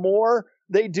the more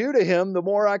they do to him, the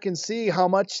more I can see how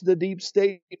much the deep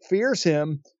state fears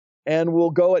him and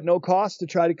will go at no cost to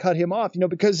try to cut him off.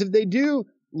 Because if they do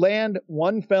land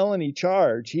one felony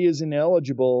charge, he is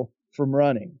ineligible from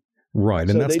running. Right,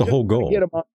 and So that's they the just whole want to goal. get him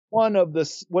on one of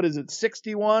the,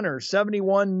 61 or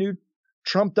 71 new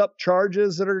trumped up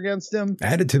charges that are against him.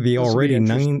 Added to the already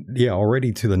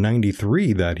to the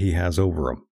 93 that he has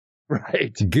over him.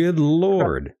 Right. Good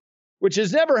Lord. Which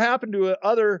has never happened to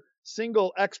other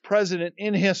single ex-president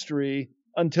in history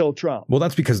until Trump. Well,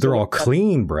 that's because they're all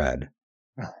clean, Brad.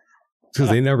 Because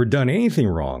they never done anything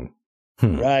wrong.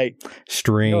 Right.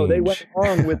 Strange. No, they went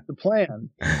wrong with the plan.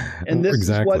 And this is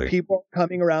what Exactly. people are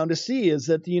coming around to see, is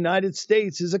that the United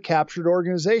States is a captured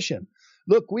organization.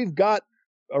 Look, we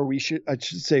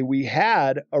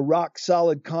had a rock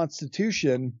solid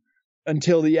constitution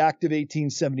until the Act of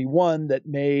 1871 that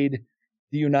made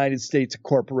the United States a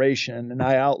corporation. And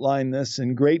I outline this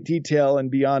in great detail and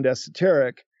beyond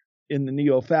esoteric in the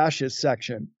neo-fascist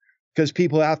section, because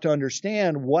people have to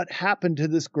understand what happened to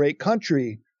this great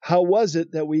country. How was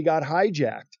it that we got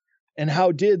hijacked? And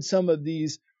how did some of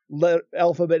these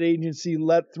alphabet agency,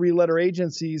 three-letter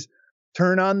agencies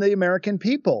turn on the American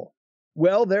people?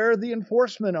 Well, they're the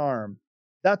enforcement arm.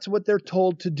 That's what they're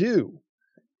told to do.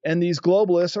 And these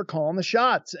globalists are calling the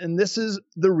shots. And this is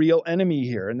the real enemy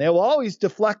here. And they'll always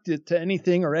deflect it to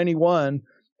anything or anyone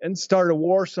and start a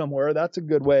war somewhere. That's a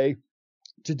good way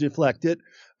to deflect it.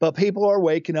 But people are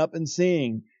waking up and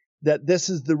seeing that this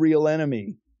is the real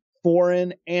enemy,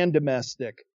 foreign and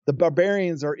domestic. The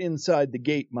barbarians are inside the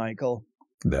gate, Michael.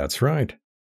 That's right.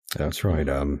 That's right.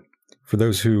 For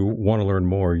those who want to learn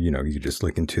more, you just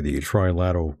look into the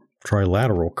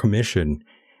Trilateral Commission,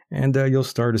 and you'll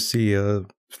start to see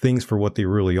things for what they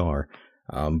really are.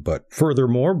 But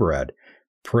furthermore, Brad,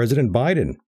 President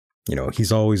Biden,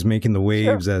 he's always making the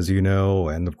waves, as you know,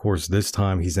 and of course, this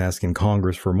time he's asking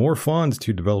Congress for more funds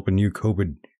to develop a new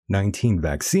COVID-19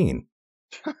 vaccine.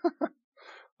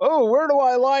 Oh, where do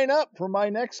I line up for my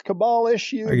next cabal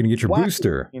issue? Are you going to get your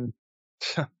booster?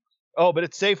 Oh, but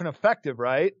it's safe and effective,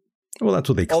 right? Well, that's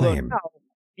what they claim. Now,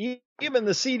 even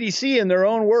the CDC, in their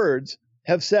own words,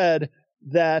 have said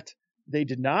that they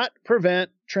did not prevent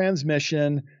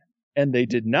transmission and they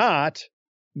did not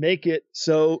make it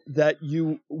so that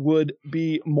you would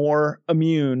be more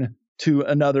immune to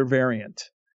another variant.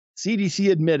 CDC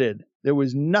admitted there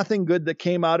was nothing good that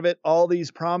came out of it. All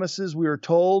these promises, we were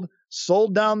told,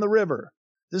 sold down the river.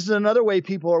 This is another way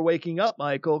people are waking up,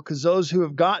 Michael, because those who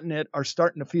have gotten it are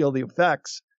starting to feel the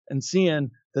effects and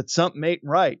seeing that something ain't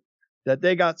right, that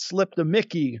they got slipped a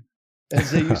Mickey,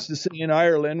 as they used to say in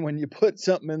Ireland, when you put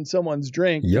something in someone's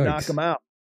drink to knock them out.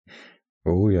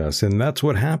 Oh, yes. And that's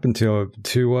what happened to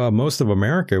most of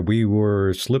America. We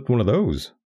were slipped one of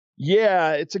those.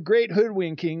 Yeah, it's a great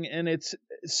hoodwinking, and it's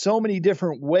so many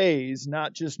different ways,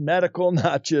 not just medical,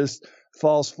 not just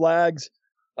false flags,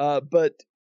 but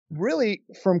really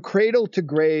from cradle to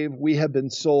grave, we have been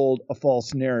sold a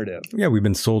false narrative. Yeah, we've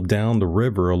been sold down the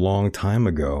river a long time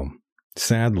ago,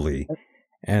 sadly.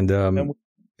 And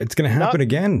it's going to happen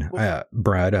again,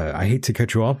 Brad. I hate to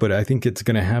cut you off, but I think it's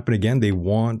going to happen again. They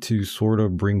want to sort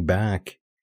of bring back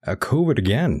COVID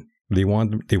again. They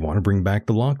want to bring back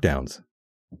the lockdowns.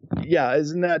 Yeah,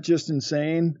 isn't that just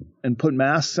insane? And put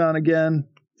masks on again?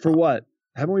 For what?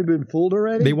 Haven't we been fooled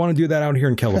already? They want to do that out here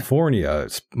in California,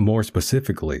 more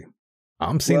specifically.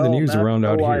 I'm seeing the news around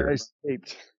out here. I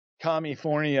escaped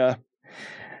California.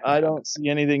 I don't see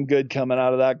anything good coming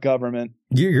out of that government.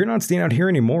 You're not staying out here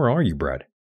anymore, are you, Brad?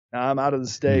 I'm out of the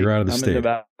state. You're out of the state. In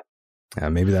Nevada.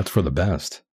 Maybe that's for the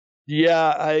best.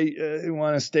 Yeah, I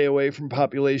want to stay away from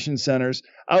population centers.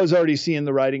 I was already seeing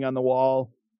the writing on the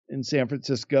wall in San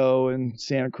Francisco and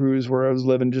Santa Cruz, where I was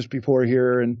living just before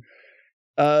here, and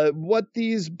what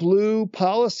these blue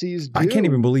policies do. I can't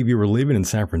even believe you were living in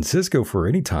San Francisco for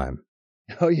any time.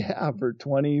 Oh, yeah, for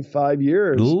 25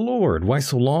 years. Lord, why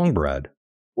so long, Brad?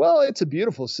 Well, it's a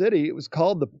beautiful city. It was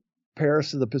called the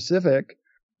Paris of the Pacific.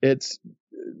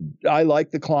 I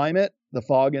like the climate, the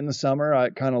fog in the summer. I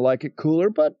kind of like it cooler,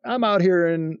 but I'm out here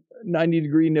in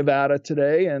 90-degree Nevada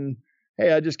today, and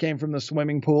hey, I just came from the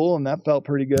swimming pool, and that felt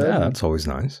pretty good. Yeah, that's always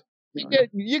nice.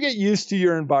 You get used to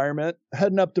your environment.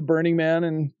 Heading up to Burning Man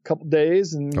in a couple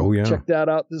days, and check that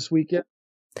out this weekend.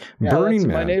 Yeah, Burning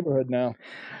Man, my neighborhood now.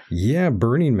 Yeah,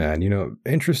 Burning Man.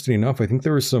 Interesting enough, I think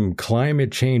there were some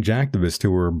climate change activists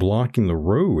who were blocking the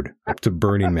road up to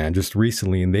Burning Man just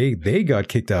recently, and they got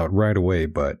kicked out right away,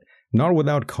 but not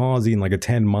without causing like a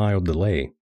 10-mile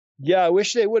delay. Yeah, I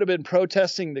wish they would have been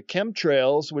protesting the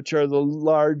chemtrails, which are the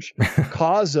large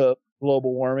cause of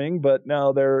global warming, but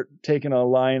now they're taking a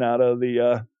line out of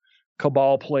the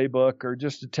cabal playbook, or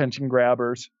just attention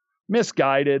grabbers.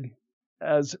 Misguided,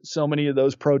 as so many of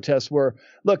those protests were.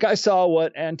 Look, I saw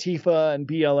what Antifa and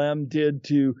BLM did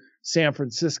to San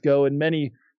Francisco and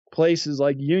many places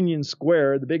like Union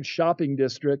Square, the big shopping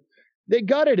district. They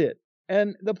gutted it,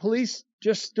 and the police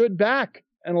just stood back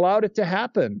and allowed it to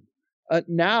happen.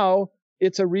 Now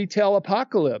it's a retail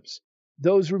apocalypse.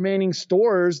 Those remaining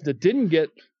stores that didn't get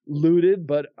looted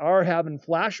but are having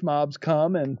flash mobs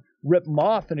come and rip them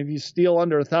off, and if you steal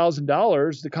under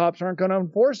 $1,000, the cops aren't going to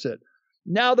enforce it.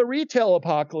 Now the retail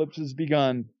apocalypse has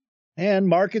begun, and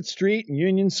Market Street and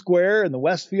Union Square and the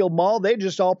Westfield Mall, they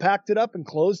just all packed it up and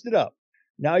closed it up.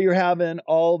 Now you're having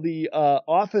all the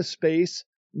office space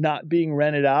not being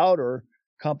rented out, or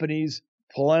companies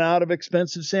pulling out of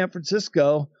expensive San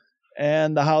Francisco,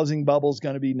 and the housing bubble is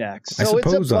going to be next. So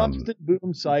it's a bust and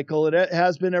boom cycle. It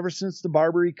has been ever since the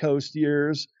Barbary Coast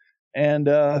years. And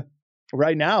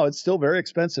right now, it's still very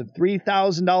expensive.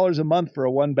 $3,000 a month for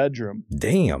a one bedroom.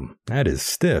 Damn, that is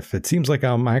stiff. It seems like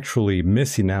I'm actually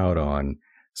missing out on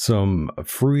some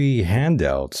free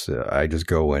handouts. I just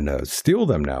go and steal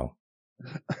them now.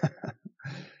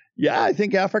 Yeah, I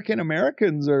think African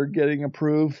Americans are getting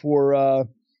approved for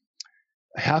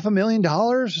 $500,000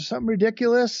 or something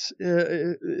ridiculous.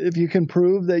 If you can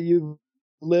prove that you've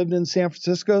lived in San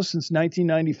Francisco since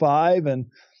 1995. And,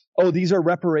 these are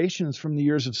reparations from the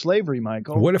years of slavery,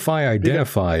 Michael. What if I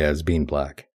identify as being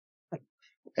black?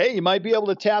 Hey, you might be able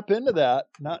to tap into that.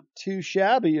 Not too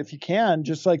shabby if you can,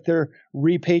 just like they're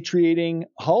repatriating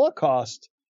Holocaust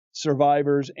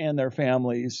survivors and their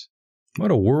families.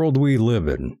 What a world we live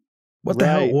in. What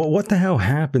the hell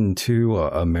happened to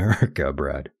America,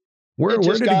 Brad? Where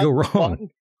did it go wrong?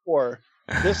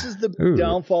 This is the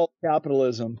downfall of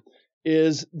capitalism,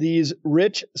 is these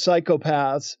rich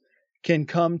psychopaths can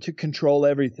come to control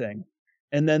everything,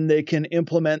 and then they can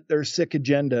implement their sick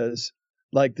agendas,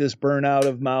 like this burnout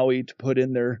of Maui to put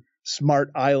in their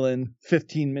smart island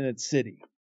 15-minute city.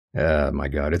 My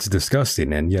God, it's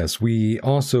disgusting. And yes, we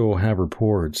also have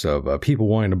reports of people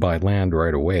wanting to buy land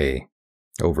right away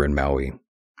over in Maui,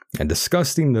 and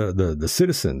disgusting the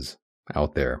citizens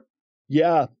out there.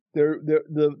 Yeah,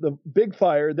 the big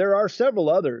fire. There are several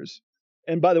others.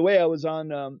 And by the way, I was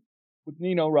on with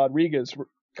Nino Rodriguez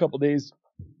a couple of days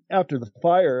after the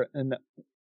fire, and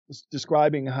was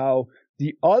describing how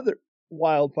the other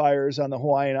wildfires on the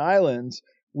Hawaiian Islands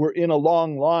were in a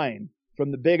long line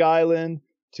from the Big Island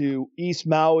to East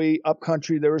Maui,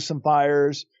 upcountry. There were some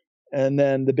fires, and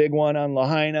then the big one on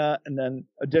Lahaina, and then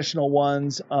additional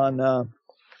ones on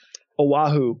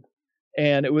Oahu.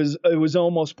 And it was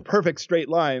almost perfect straight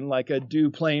line, like a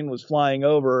DEW plane was flying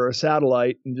over, or a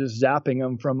satellite, and just zapping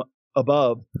them from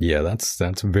above. Yeah, that's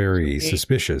very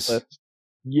suspicious.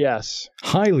 Yes.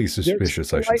 Highly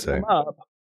suspicious, I should say.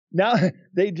 Now,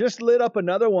 they just lit up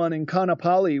another one in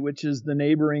Kaanapali, which is the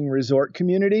neighboring resort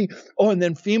community. Oh, and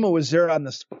then FEMA was there on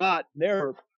the spot.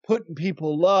 They're putting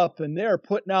people up, and they're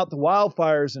putting out the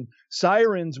wildfires, and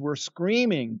sirens were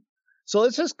screaming. So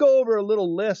let's just go over a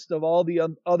little list of all the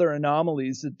other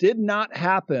anomalies that did not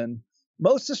happen,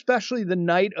 most especially the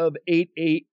night of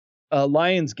 8/8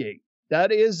 Lionsgate.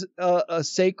 That is a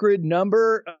sacred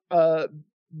number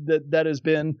that has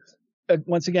been,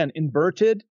 once again,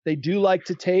 inverted. They do like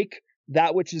to take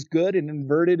that which is good and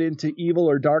invert it into evil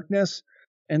or darkness.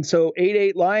 And so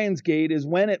 8/8 Lionsgate is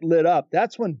when it lit up.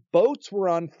 That's when boats were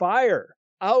on fire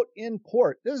out in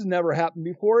port. This has never happened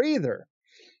before either.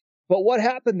 But what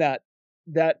happened that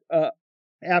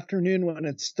afternoon when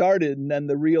it started, and then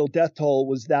the real death toll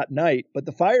was that night. But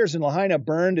the fires in Lahaina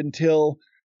burned until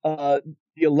the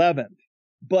 11th.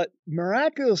 But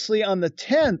miraculously on the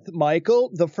 10th, Michael,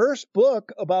 the first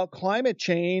book about climate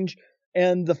change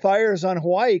and the fires on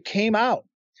Hawaii came out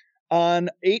on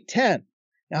 8/10.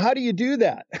 Now, how do you do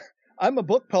that? I'm a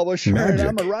book publisher and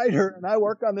I'm a writer, and I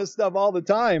work on this stuff all the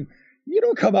time. You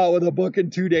don't come out with a book in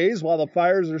 2 days while the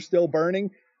fires are still burning.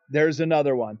 There's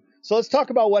another one. So let's talk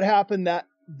about what happened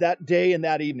that day and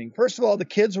that evening. First of all, the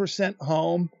kids were sent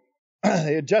home.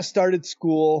 They had just started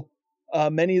school.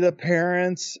 Many of the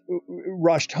parents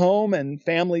rushed home, and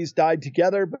families died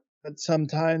together, but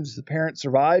sometimes the parents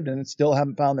survived and still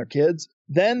haven't found their kids.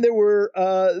 Then there were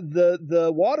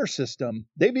the water system.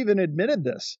 They've even admitted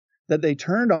this, that they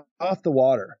turned off the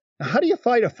water. Now, how do you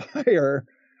fight a fire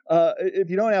if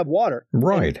you don't have water?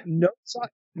 Right. And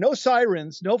no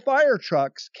sirens, no fire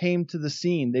trucks came to the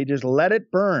scene. They just let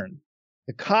it burn.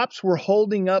 The cops were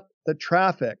holding up the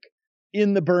traffic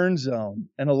in the burn zone,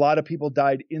 and a lot of people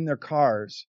died in their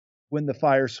cars when the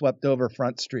fire swept over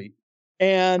Front Street.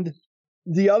 And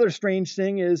the other strange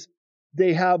thing is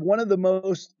they have one of the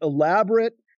most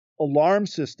elaborate alarm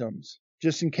systems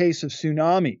just in case of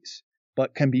tsunamis,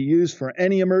 but can be used for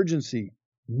any emergency.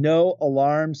 No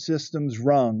alarm systems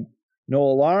rung. No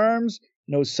alarms,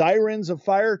 no sirens of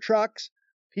fire trucks.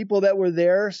 People that were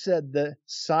there said the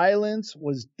silence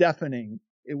was deafening.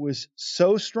 it was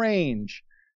so strange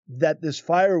that this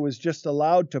fire was just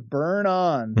allowed to burn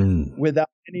on without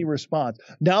any response.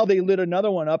 Now they lit another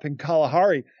one up in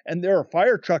Kalahari, and there are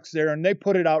fire trucks there, and they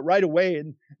put it out right away.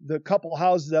 And the couple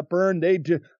houses that burned, they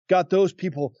got those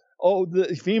people. Oh, the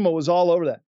FEMA was all over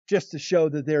that just to show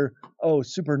that they're,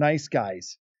 super nice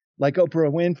guys. Like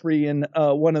Oprah Winfrey in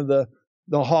one of the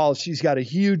halls, she's got a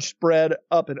huge spread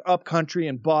up in upcountry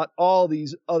and bought all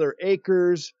these other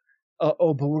acres. But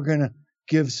we're going to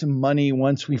give some money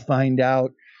once we find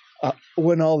out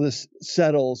when all this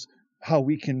settles, how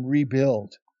we can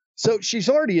rebuild. So she's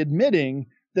already admitting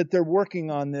that they're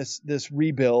working on this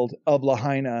rebuild of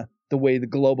Lahaina the way the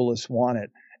globalists want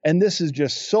it. And this has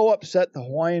just so upset the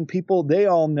Hawaiian people. They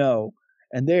all know,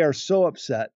 and they are so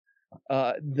upset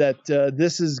that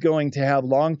this is going to have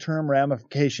long-term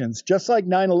ramifications, just like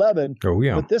 9/11. Oh,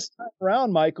 yeah. But this time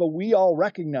around, Michael, we all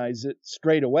recognize it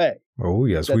straight away. Oh,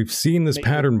 yes. We've seen this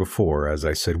pattern before. As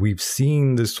I said, we've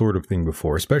seen this sort of thing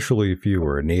before, especially if you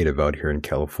were a native out here in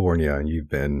California and you've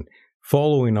been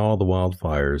following all the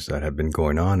wildfires that have been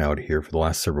going on out here for the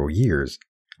last several years.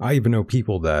 I even know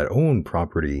people that own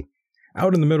property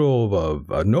out in the middle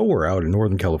of nowhere out in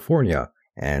Northern California,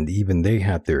 and even they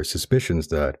had their suspicions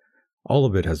that all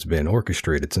of it has been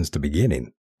orchestrated since the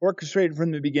beginning. Orchestrated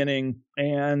from the beginning,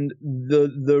 and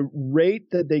the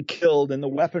rate that they killed and the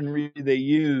weaponry they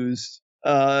used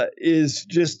is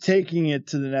just taking it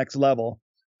to the next level.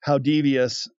 How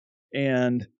devious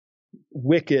and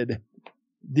wicked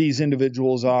these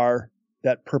individuals are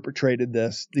that perpetrated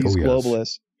this, these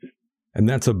globalists. And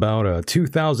that's about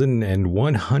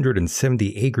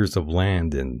 2,170 acres of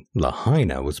land in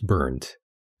Lahaina was burned,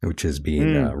 which is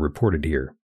being reported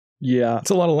here. Yeah. It's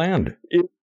a lot of land.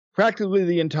 Practically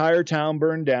the entire town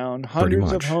burned down.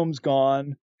 Hundreds of homes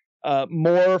gone.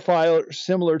 More fires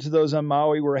similar to those on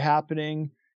Maui were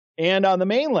happening and on the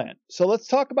mainland. So let's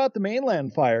talk about the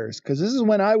mainland fires, because this is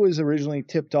when I was originally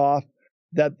tipped off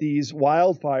that these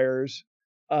wildfires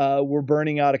were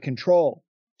burning out of control.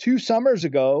 2 summers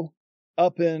ago,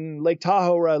 up in Lake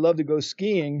Tahoe, where I love to go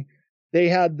skiing, they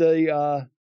had the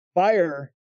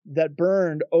fire that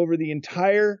burned over the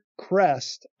entire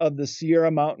crest of the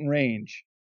Sierra Mountain Range.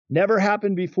 Never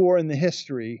happened before in the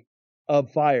history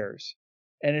of fires.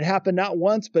 And it happened not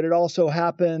once, but it also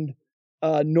happened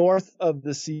north of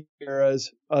the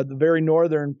Sierras, the very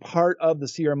northern part of the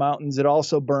Sierra Mountains. It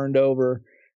also burned over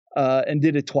and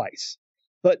did it twice.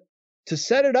 But to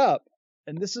set it up,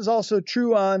 and this is also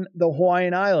true on the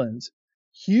Hawaiian Islands,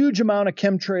 huge amount of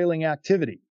chemtrailing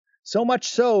activity. So much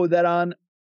so that on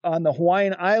the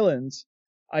Hawaiian Islands,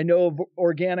 I know of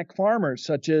organic farmers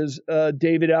such as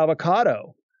David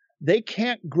Avocado. They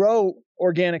can't grow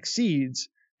organic seeds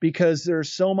because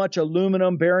there's so much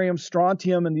aluminum, barium,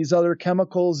 strontium, and these other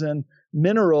chemicals and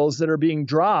minerals that are being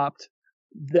dropped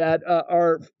that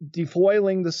are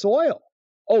defoiling the soil.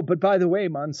 Oh, but by the way,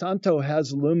 Monsanto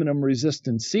has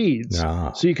aluminum-resistant seeds,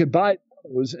 so you could buy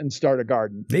those and start a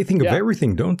garden. They think of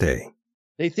everything, don't they?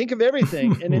 They think of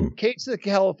everything. And in the case of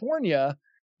California,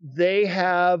 they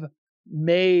have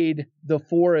made the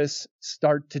forests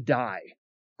start to die.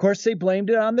 Of course, they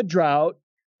blamed it on the drought.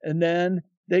 And then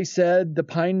they said the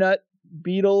pine nut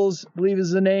beetles, I believe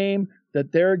is the name,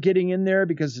 that they're getting in there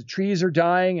because the trees are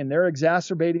dying and they're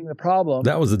exacerbating the problem.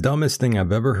 That was the dumbest thing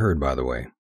I've ever heard, by the way.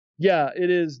 Yeah, it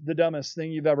is the dumbest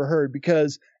thing you've ever heard,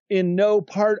 because in no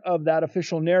part of that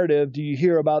official narrative do you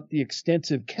hear about the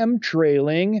extensive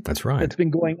chemtrailing that's been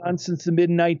going on since the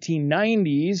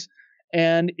mid-1990s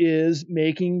and is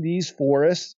making these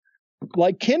forests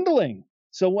like kindling.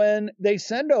 So when they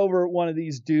send over one of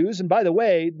these dudes, and by the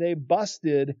way, they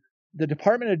busted, the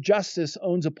Department of Justice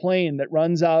owns a plane that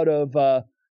runs out of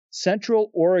Central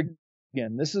Oregon.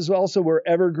 This is also where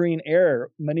Evergreen Air,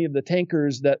 many of the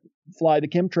tankers that fly the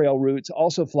chemtrail routes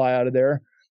also fly out of there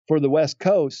for the West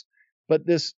Coast. But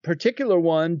this particular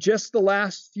one, just the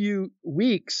last few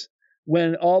weeks,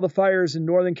 when all the fires in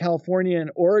Northern California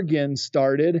and Oregon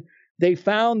started, they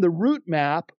found the route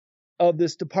map of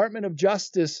this Department of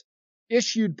Justice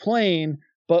issued plane,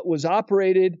 but was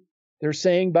operated, they're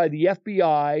saying, by the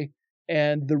FBI.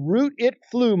 And the route it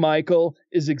flew, Michael,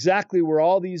 is exactly where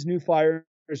all these new fires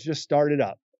just started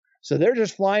up. So they're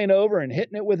just flying over and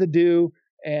hitting it with a dew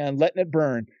and letting it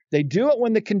burn. They do it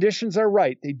when the conditions are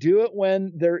right. They do it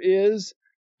when there is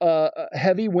a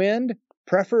heavy wind,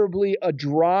 preferably a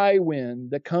dry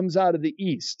wind that comes out of the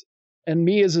east. And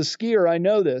me as a skier, I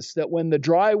know this, that when the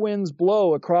dry winds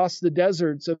blow across the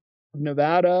deserts of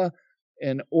Nevada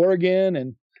and Oregon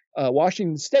and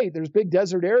Washington State, there's big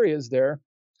desert areas there,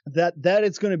 that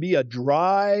it's going to be a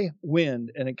dry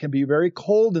wind, and it can be very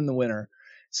cold in the winter.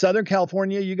 Southern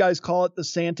California, you guys call it the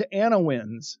Santa Ana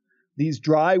winds. These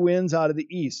dry winds out of the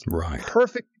east. Right.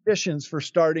 Perfect conditions for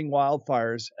starting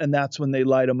wildfires, and that's when they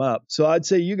light them up. So I'd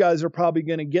say you guys are probably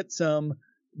going to get some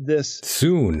this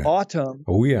soon. Autumn.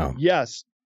 Oh, yeah. Yes.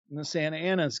 And the Santa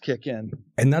Anas kick in.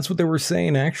 And that's what they were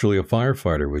saying, actually. A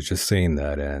firefighter was just saying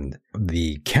that. And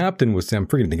the captain was saying, I'm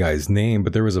forgetting the guy's name,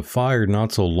 but there was a fire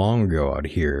not so long ago out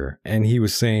here. And he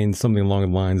was saying something along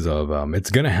the lines of,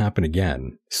 it's going to happen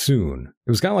again soon. It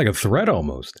was kind of like a threat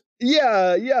almost.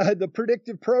 Yeah. The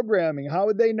predictive programming. How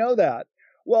would they know that?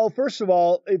 Well, first of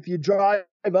all, if you drive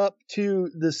up to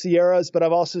the Sierras, but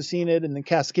I've also seen it in the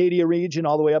Cascadia region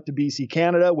all the way up to BC,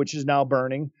 Canada, which is now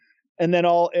burning. And then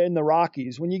all in the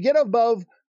Rockies. When you get above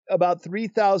about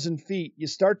 3,000 feet, you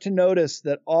start to notice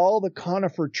that all the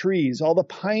conifer trees, all the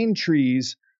pine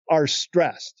trees are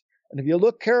stressed. And if you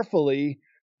look carefully,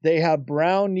 they have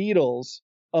brown needles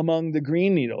among the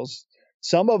green needles.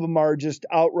 Some of them are just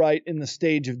outright in the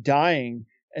stage of dying,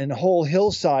 and whole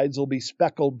hillsides will be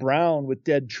speckled brown with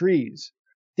dead trees.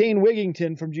 Dane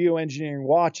Wigington from Geoengineering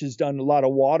Watch has done a lot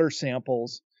of water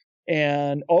samples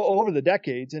and over the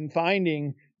decades and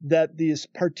finding that this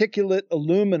particulate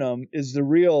aluminum is the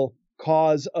real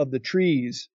cause of the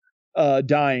trees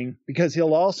dying, because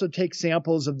he'll also take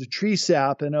samples of the tree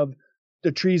sap and of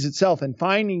the trees itself and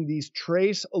finding these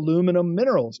trace aluminum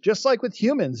minerals. Just like with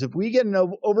humans, if we get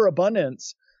an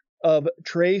overabundance of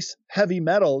trace heavy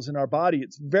metals in our body,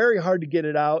 it's very hard to get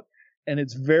it out, and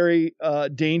it's very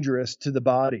dangerous to the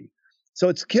body. So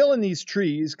it's killing these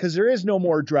trees because there is no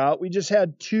more drought. We just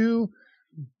had 2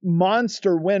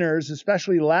 monster winters,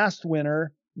 especially last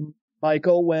winter,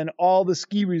 Michael, when all the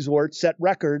ski resorts set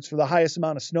records for the highest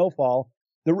amount of snowfall.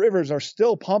 The rivers are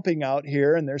still pumping out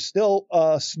here, and there's still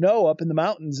snow up in the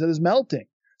mountains that is melting.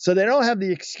 So they don't have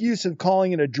the excuse of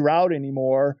calling it a drought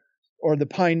anymore or the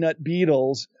pine nut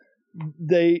beetles.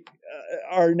 They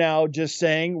are now just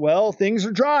saying, well, things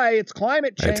are dry. It's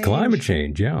climate change. It's climate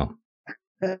change, yeah.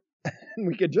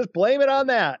 We could just blame it on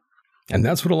that. And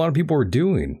that's what a lot of people are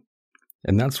doing.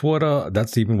 And that's what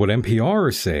that's even what NPR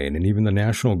is saying, and even the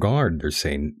National Guard. They're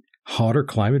saying hotter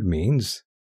climate means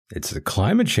it's a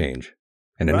climate change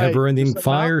and a never-ending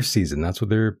fire season. That's what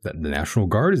the National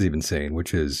Guard is even saying,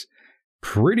 which is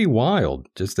pretty wild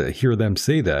just to hear them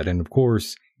say that. And of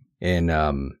course, in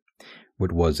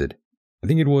what was it? I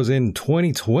think it was in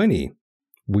 2020,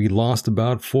 we lost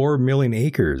about 4 million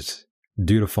acres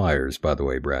due to fires. By the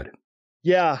way, Brad.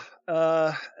 Yeah.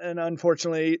 And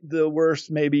unfortunately, the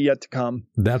worst may be yet to come.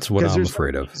 That's what I'm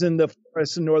afraid of. In the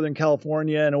forests in Northern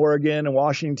California and Oregon and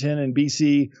Washington and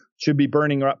BC should be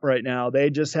burning up right now. They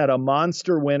just had a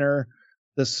monster winter.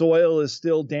 The soil is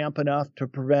still damp enough to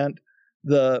prevent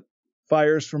the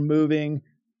fires from moving.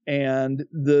 And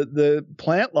the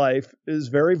plant life is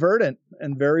very verdant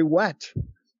and very wet.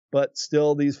 But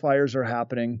still, these fires are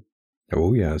happening.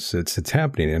 Oh, yes, it's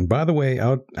happening. And by the way,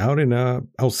 out in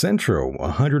El Centro,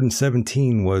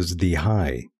 117 was the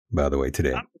high, by the way,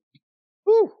 today.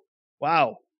 Whew.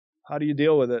 Wow. How do you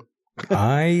deal with it?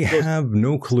 I have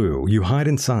no clue. You hide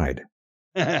inside.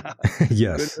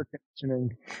 Yes.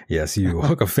 Yes, you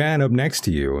hook a fan up next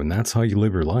to you, and that's how you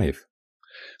live your life.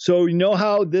 So you know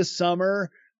how this summer,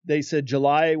 they said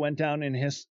July went down in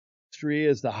history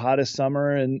as the hottest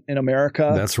summer in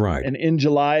America? That's right. And in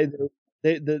July,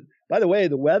 by the way,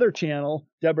 the Weather Channel,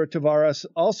 Deborah Tavares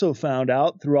also found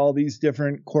out through all these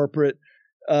different corporate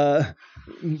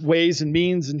ways and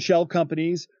means and shell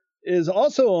companies, is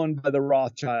also owned by the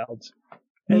Rothschilds.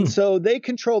 And so they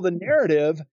control the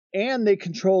narrative and they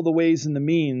control the ways and the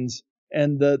means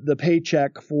and the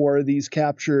paycheck for these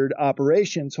captured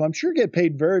operations. So I'm sure get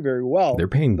paid very, very well. They're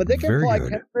paying but they can very fly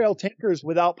good. chemtrail tankers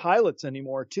without pilots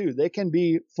anymore, too. They can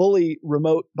be fully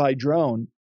remote by drone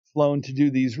flown to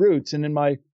do these routes. And in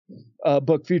my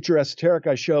book Future Esoteric,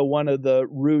 I show one of the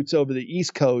routes over the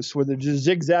East Coast where they're just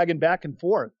zigzagging back and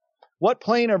forth. What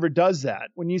plane ever does that?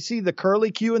 When you see the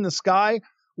curlicue in the sky,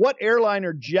 what airline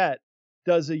or jet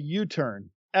does a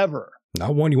U-turn ever?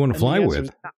 Not one you want to fly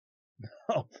with.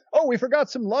 Oh, we forgot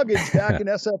some luggage back in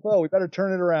SFO. We better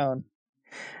turn it around.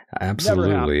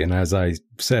 Absolutely. And as I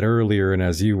said earlier, and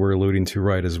as you were alluding to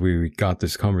right as we got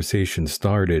this conversation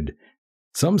started,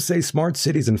 some say smart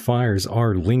cities and fires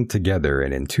are linked together,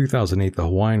 and in 2008, the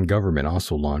Hawaiian government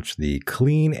also launched the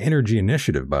Clean Energy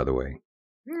Initiative, by the way.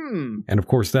 And of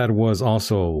course, that was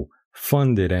also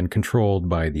funded and controlled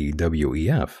by the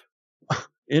WEF.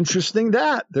 Interesting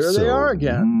that. There they are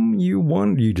again.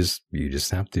 You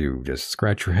just have to just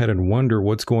scratch your head and wonder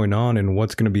what's going on and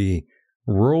what's going to be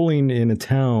rolling in a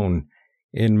town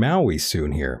in Maui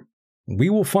soon here. We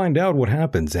will find out what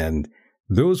happens, and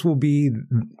those will be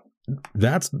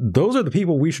Those are the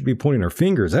people we should be pointing our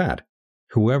fingers at.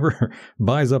 Whoever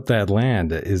buys up that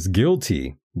land is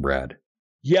guilty, Brad.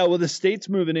 Yeah, well, the state's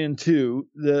moving in too.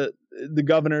 The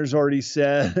governor's already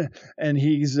said, and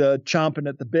he's chomping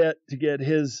at the bit to get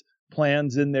his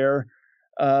plans in there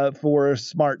for a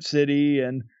smart city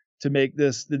and to make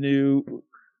this the new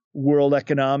World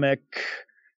Economic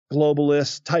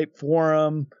Globalist type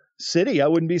forum city. I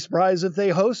wouldn't be surprised if they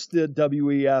host the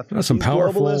WEF.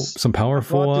 Some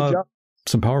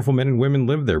powerful men and women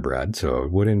live there, Brad. So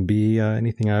it wouldn't be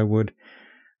anything I would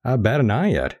bat an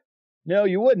eye at. No,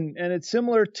 you wouldn't. And it's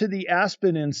similar to the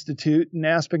Aspen Institute in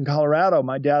Aspen, Colorado.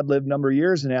 My dad lived a number of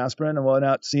years in Aspen and went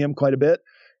out to see him quite a bit.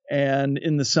 And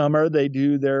in the summer, they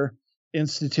do their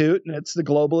institute, and it's the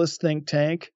globalist think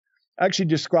tank. I actually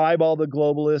describe all the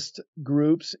globalist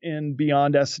groups in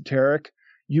Beyond Esoteric.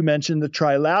 You mentioned the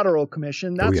Trilateral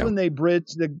Commission. That's when they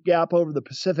bridged the gap over the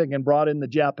Pacific and brought in the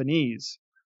Japanese.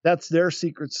 That's their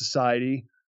secret society,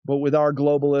 but with our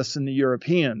globalists and the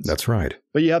Europeans. That's right.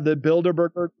 But you have the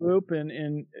Bilderberger group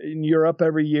in Europe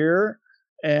every year,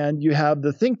 and you have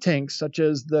the think tanks such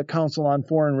as the Council on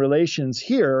Foreign Relations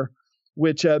here,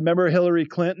 which remember Hillary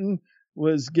Clinton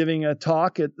was giving a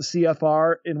talk at the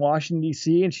CFR in Washington,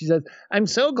 D.C., and she said, "I'm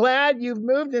so glad you've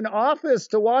moved an office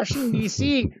to Washington,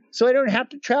 D.C., so I don't have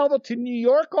to travel to New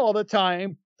York all the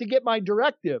time to get my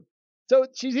directive." So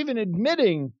she's even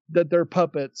admitting that they're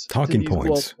puppets. Talking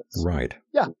points. Right.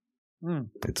 Yeah.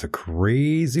 It's a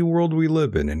crazy world we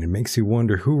live in, and it makes you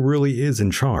wonder who really is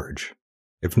in charge.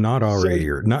 If not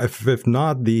if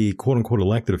not the quote unquote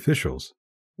elected officials.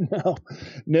 No.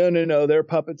 They're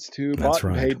puppets too. That's bought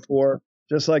and right. paid for,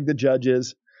 just like the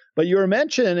judges. But you were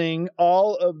mentioning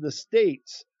all of the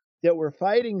states that were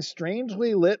fighting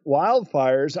strangely lit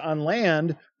wildfires on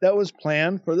land that was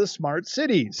planned for the smart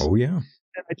cities. Oh, yeah.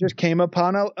 And I just came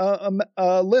upon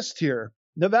a list here.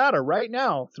 Nevada, right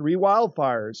now, 3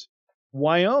 wildfires.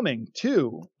 Wyoming,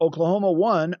 2. Oklahoma,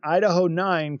 1. Idaho,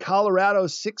 9. Colorado,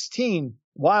 16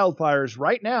 wildfires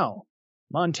right now.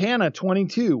 Montana,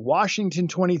 22. Washington,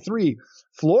 23.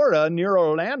 Florida, near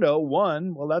Orlando,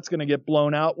 1. Well, that's going to get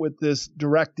blown out with this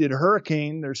directed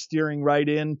hurricane. They're steering right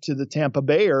into the Tampa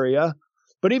Bay area.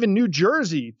 But even New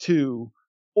Jersey, 2.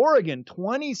 Oregon,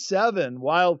 27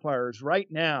 wildfires right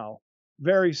now.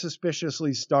 Very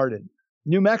suspiciously started.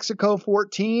 New Mexico,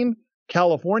 14.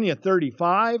 California,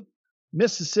 35.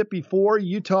 Mississippi, 4.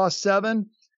 Utah, 7.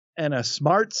 And a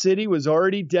smart city was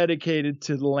already dedicated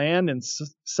to the land in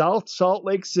South Salt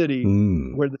Lake City,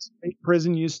 where the state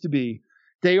prison used to be.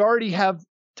 They already have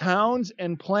towns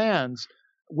and plans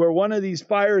where one of these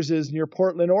fires is near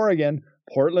Portland, Oregon.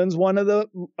 Portland's one of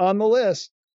on the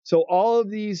list. So all of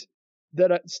these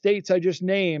states I just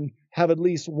named have at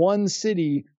least one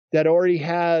city that already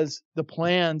has the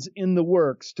plans in the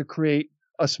works to create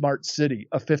a smart city,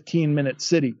 a 15-minute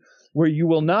city, where you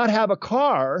will not have a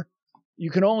car. You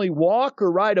can only walk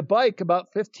or ride a bike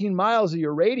about 15 miles of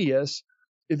your radius.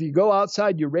 If you go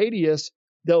outside your radius,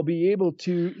 they'll be able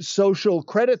to social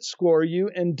credit score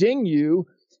you and ding you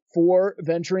for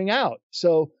venturing out.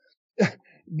 So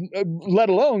let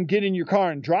alone get in your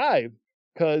car and drive,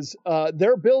 because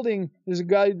they're building. There's a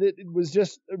guy that was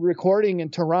just recording in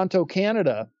Toronto,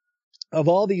 Canada, of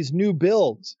all these new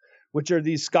builds, which are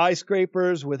these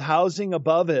skyscrapers with housing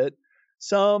above it,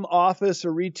 some office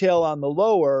or retail on the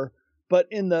lower, but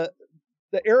in the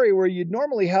area where you'd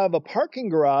normally have a parking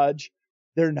garage,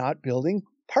 they're not building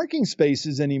parking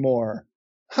spaces anymore.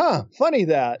 Funny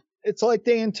that. It's like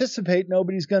they anticipate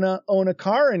nobody's going to own a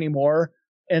car anymore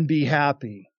and be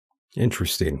happy.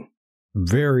 Interesting.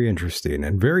 Very interesting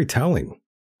and very telling.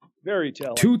 Very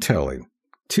telling. Too telling.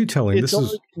 It's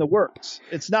only in the works.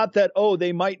 It's not that,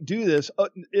 they might do this.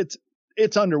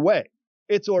 It's underway.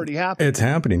 It's already happening. It's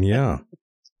happening, yeah.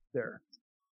 There.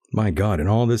 My God, and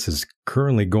all this is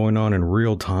currently going on in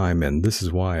real time, and this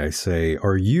is why I say,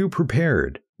 are you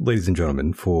prepared, ladies and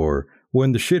gentlemen, for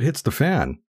when the shit hits the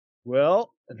fan?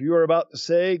 Well, if you were about to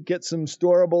say get some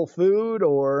storable food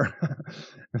or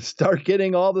start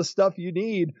getting all the stuff you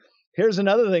need, here's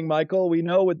another thing, Michael. We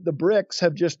know with the BRICS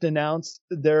have just announced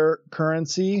their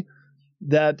currency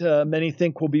that many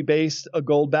think will be based a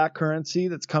gold-backed currency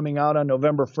that's coming out on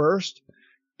November 1st.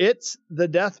 It's the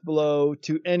death blow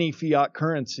to any fiat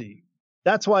currency.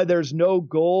 That's why there's no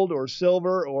gold or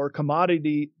silver or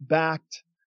commodity-backed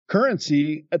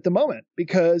currency at the moment,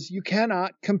 because you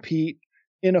cannot compete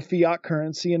in a fiat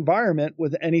currency environment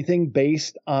with anything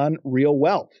based on real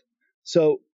wealth.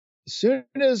 So as soon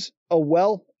as a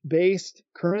wealth-based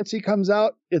currency comes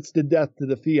out, it's the death to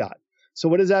the fiat. So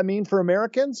what does that mean for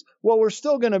Americans? Well, we're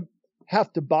still going to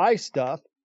have to buy stuff,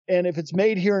 And if it's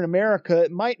made here in America,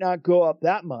 it might not go up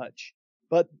that much.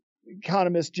 But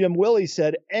economist Jim Willey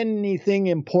said anything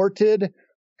imported,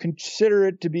 consider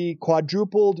it to be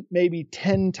quadrupled, maybe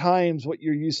 10 times what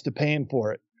you're used to paying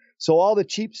for it. So all the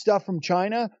cheap stuff from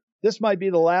China, this might be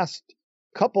the last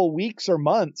couple weeks or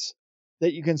months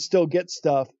that you can still get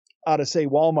stuff out of, say,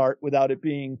 Walmart without it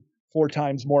being 4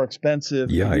 times more expensive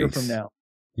a year from now.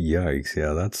 Yikes!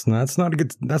 Yeah, that's not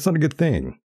a good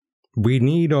thing. We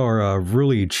need our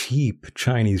really cheap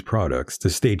Chinese products to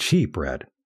stay cheap, Brad.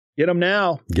 Get them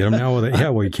now. Get them now. Yeah,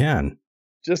 well, you can.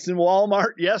 Just in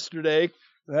Walmart yesterday,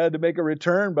 I had to make a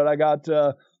return, but I got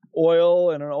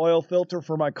oil and an oil filter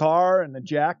for my car and a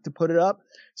jack to put it up.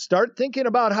 Start thinking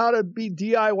about how to be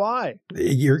DIY.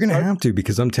 You're going to have to,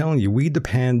 because I'm telling you, we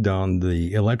depend on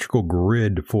the electrical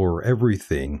grid for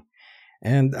everything.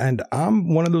 And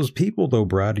I'm one of those people, though,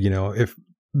 Brad, if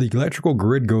the electrical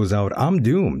grid goes out, I'm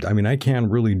doomed. I mean, I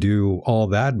can't really do all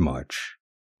that much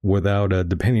without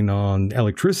depending on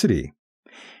electricity.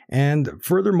 And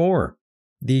furthermore,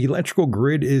 the electrical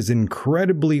grid is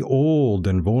incredibly old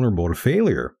and vulnerable to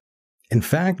failure. In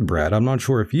fact, Brad, I'm not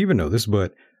sure if you even know this,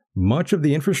 but much of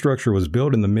the infrastructure was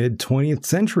built in the mid-20th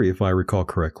century, if I recall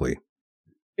correctly.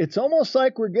 It's almost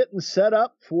like we're getting set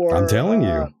up for... I'm telling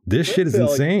you, this shit is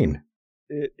insane.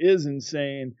 It is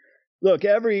insane. Look,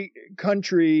 every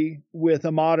country with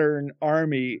a modern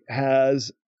army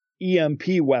has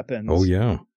EMP weapons. Oh,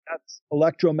 yeah. That's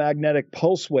electromagnetic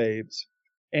pulse waves.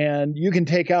 And you can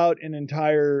take out an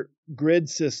entire grid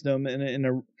system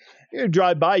you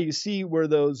drive by, you see where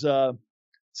those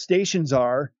stations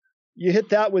are. You hit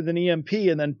that with an EMP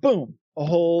and then boom, a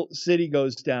whole city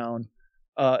goes down.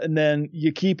 And then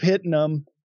you keep hitting them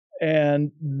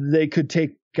and they could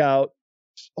take out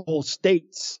whole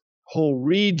states, whole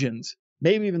regions,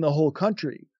 maybe even the whole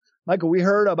country. Michael, we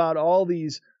heard about all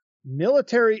these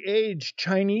military age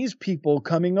Chinese people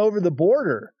coming over the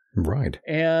border. Right.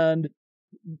 And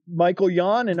Michael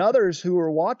Yan and others who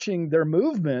were watching their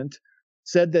movement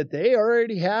said that they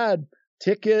already had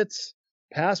tickets,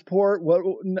 passport,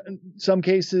 in some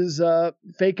cases,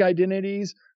 fake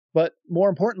identities, but more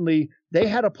importantly, they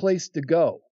had a place to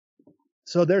go.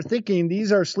 So they're thinking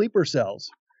these are sleeper cells.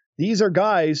 These are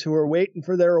guys who are waiting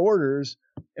for their orders.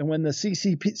 And when the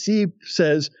CCP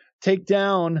says, take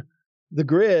down the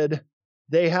grid,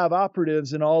 they have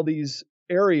operatives in all these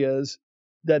areas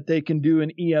that they can do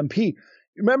an EMP.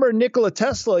 Remember Nikola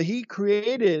Tesla, he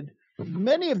created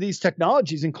many of these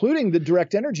technologies, including the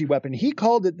direct energy weapon. He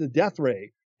called it the death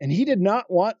ray, and he did not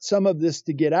want some of this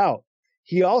to get out.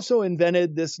 He also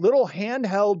invented this little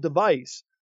handheld device,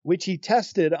 which he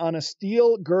tested on a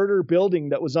steel girder building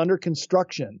that was under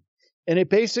construction. And it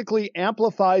basically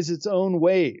amplifies its own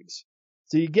waves.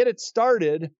 So you get it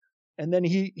started, and then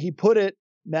he put it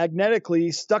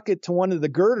magnetically, stuck it to one of the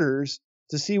girders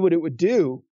to see what it would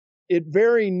do. It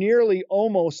very nearly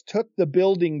almost took the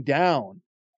building down.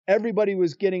 Everybody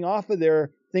was getting off of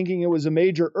there thinking it was a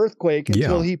major earthquake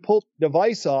until he pulled the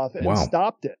device off and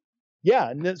stopped it. Yeah,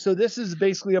 and so this is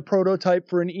basically a prototype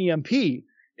for an EMP,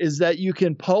 is that you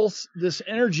can pulse this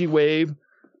energy wave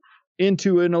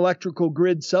into an electrical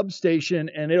grid substation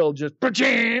and it'll just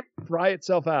fry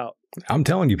itself out. I'm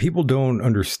telling you, people don't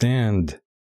understand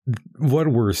what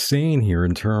we're saying here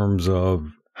in terms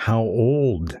of how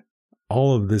old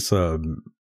all of this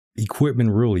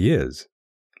equipment really is.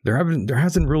 There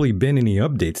hasn't really been any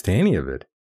updates to any of it.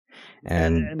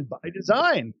 And by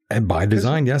design. And by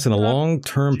design, yes. And a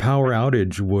long-term power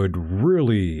outage would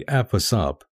really F us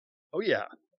up. Oh, yeah.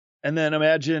 And then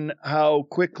imagine how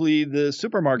quickly the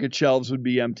supermarket shelves would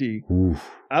be empty. Oof.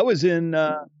 I was in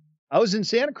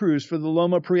Santa Cruz for the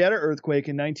Loma Prieta earthquake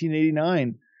in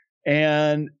 1989.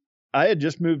 And I had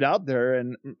just moved out there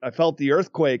and I felt the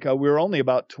earthquake. We were only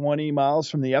about 20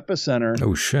 miles from the epicenter.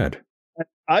 Oh, shit.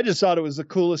 I just thought it was the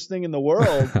coolest thing in the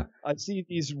world. I see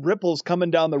these ripples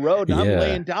coming down the road and I'm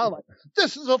laying down like,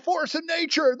 this is a force of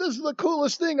nature. This is the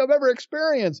coolest thing I've ever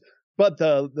experienced. But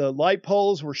the light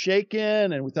poles were shaking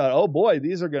and we thought, oh boy,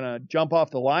 these are going to jump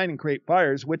off the line and create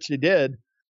fires, which they did.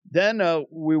 Then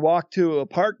we walked to a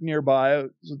park nearby. I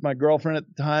was with my girlfriend at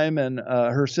the time and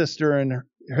her sister and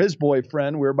his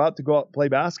boyfriend. We were about to go out and play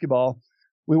basketball.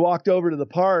 We walked over to the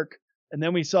park and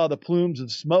then we saw the plumes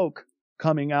of smoke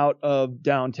coming out of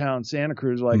downtown Santa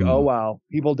Cruz. Like, oh, wow,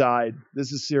 people died.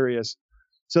 This is serious.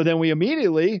 So then we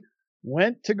immediately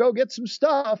went to go get some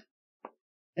stuff.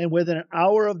 And within an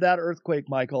hour of that earthquake,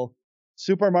 Michael,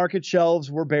 supermarket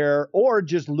shelves were bare or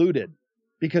just looted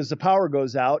because the power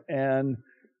goes out and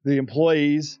the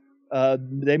employees,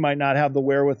 they might not have the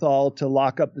wherewithal to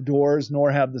lock up the doors nor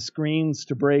have the screens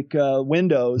to break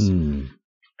windows.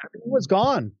 everything was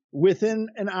gone within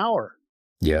an hour.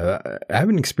 Yeah,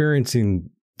 having experiencing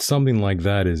something like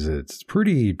that it's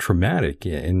pretty traumatic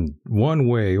in one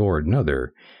way or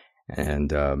another.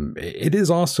 And it is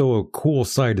also a cool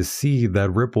sight to see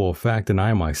that ripple effect, and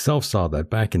I myself saw that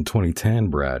back in 2010,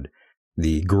 Brad.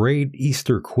 The great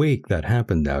Easter quake that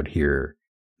happened out here,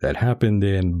 that happened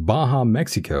in Baja,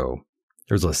 Mexico.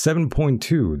 There's a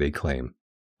 7.2, they claim.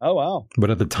 Oh, wow.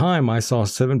 But at the time, I saw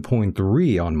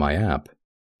 7.3 on my app.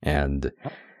 And,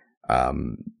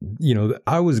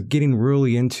 I was getting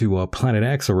really into Planet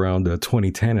X around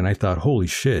 2010, and I thought, holy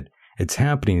shit, it's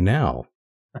happening now.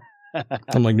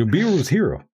 I'm like, Nibiru's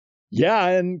hero. Yeah,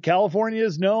 and California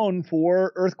is known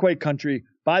for earthquake country.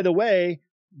 By the way,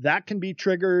 that can be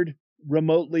triggered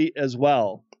remotely as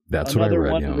well. That's another what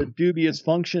I read, one of the dubious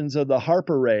functions of the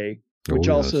Harper ray, which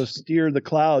also steer the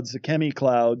clouds, the chemi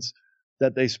clouds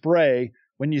that they spray.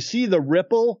 When you see the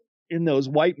ripple in those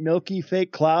white milky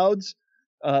fake clouds,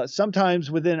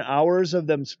 sometimes within hours of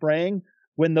them spraying,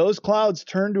 when those clouds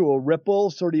turn to a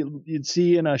ripple, sort of you'd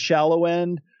see in a shallow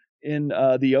end in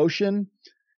the ocean,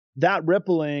 that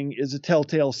rippling is a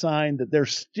telltale sign that they're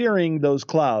steering those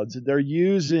clouds. They're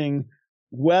using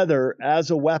weather as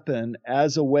a weapon,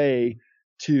 as a way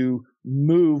to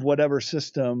move whatever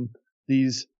system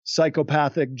these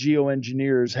psychopathic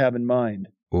geoengineers have in mind.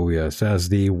 Oh, yes, as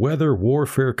the weather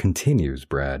warfare continues,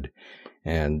 Brad.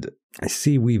 And I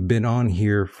see we've been on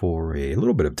here for a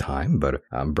little bit of time, but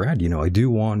Brad, I do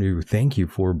want to thank you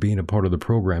for being a part of the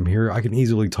program here. I can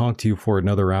easily talk to you for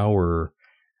another hour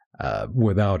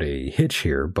without a hitch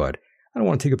here, but I don't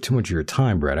want to take up too much of your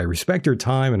time, Brad. I respect your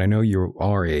time, and I know you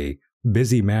are a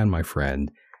busy man, my friend.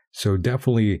 So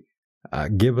definitely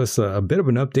give us a bit of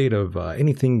an update of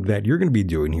anything that you're going to be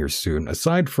doing here soon,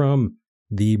 aside from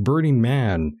the Burning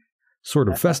Man sort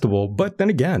of festival. But then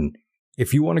again,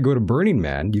 if you want to go to Burning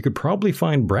Man, you could probably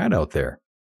find Brad out there.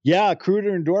 Yeah,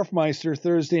 Kruder and Dorfmeister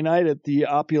Thursday night at the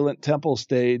Opulent Temple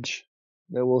stage.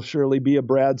 There will surely be a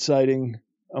Brad sighting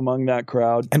among that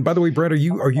crowd. And by the way, Brad, are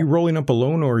you rolling up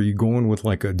alone, or are you going with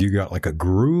do you got like a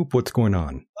group? What's going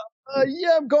on?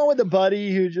 Yeah, I'm going with a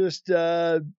buddy who just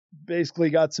basically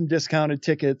got some discounted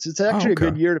tickets. It's actually a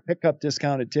good year to pick up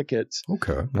discounted tickets.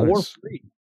 Okay, nice.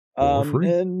 Or free.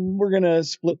 And we're going to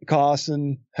split the costs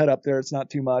and head up there. It's not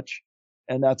too much.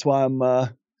 And that's why I'm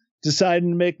deciding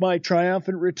to make my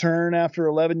triumphant return after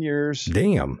 11 years.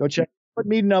 Damn. Go check. We're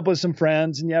meeting up with some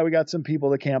friends. And yeah, we got some people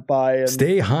that can't buy. And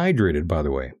stay hydrated, by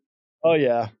the way. Oh,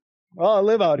 yeah. Well, I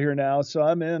live out here now, so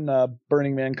I'm in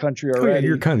Burning Man country already. Oh, yeah,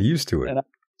 you're kind of used to it.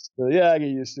 I get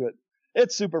used to it.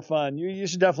 It's super fun. You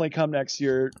should definitely come next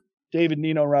year. David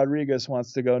Nino Rodriguez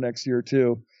wants to go next year,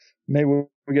 too. Maybe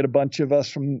we get a bunch of us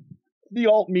from the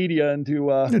alt media and do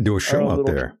a show out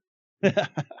there.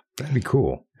 That'd be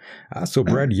cool. So,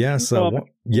 Brad, yes.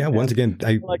 Once again,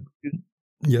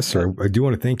 yes, sir. I do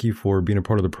want to thank you for being a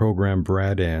part of the program,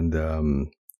 Brad, and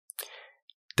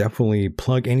definitely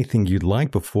plug anything you'd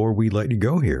like before we let you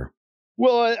go here.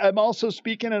 Well, I'm also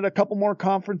speaking at a couple more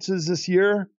conferences this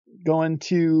year, going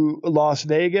to Las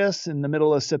Vegas in the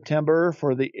middle of September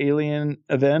for the Alien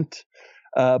event,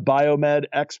 Biomed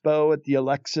Expo at the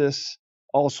Alexis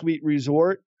All-Suite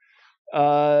Resort.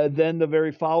 Then the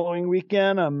very following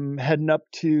weekend, I'm heading up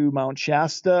to Mount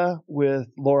Shasta with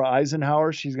Laura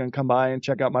Eisenhower. She's going to come by and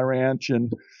check out my ranch,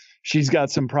 and she's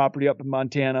got some property up in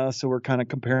Montana. So we're kind of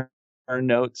comparing our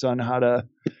notes on how to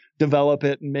develop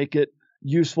it and make it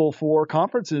useful for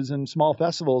conferences and small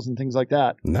festivals and things like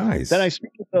that. Nice. Then I speak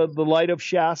at the Light of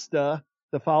Shasta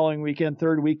the following weekend,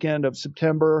 third weekend of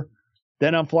September.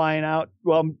 Then I'm flying out.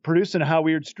 Well, I'm producing How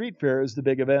Weird Street Fair is the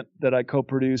big event that I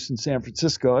co-produce in San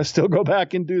Francisco. I still go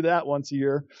back and do that once a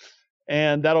year.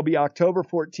 And that'll be October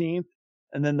 14th.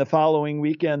 And then the following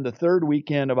weekend, the third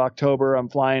weekend of October, I'm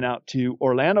flying out to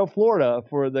Orlando, Florida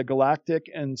for the Galactic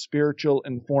and Spiritual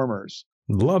Informers.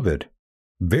 Love it.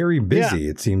 Very busy. Yeah.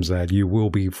 It seems that you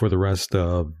will be for the rest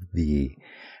of the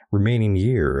remaining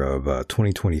year of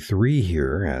 2023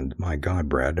 here. And my God,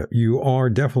 Brad, you are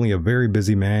definitely a very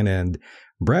busy man. And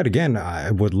Brad, again,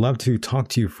 I would love to talk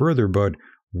to you further, but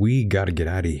we got to get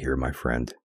out of here, my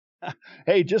friend.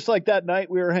 Hey, just like that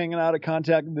night we were hanging out at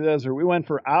Contact in the Desert. We went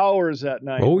for hours that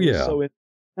night. Oh, yeah.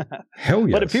 Hell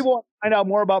yes. But if people want to find out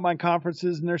more about my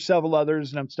conferences, and there's several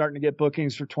others, and I'm starting to get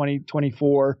bookings for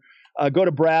 2024, go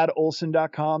to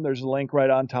bradolsen.com. There's a link right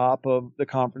on top of the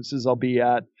conferences I'll be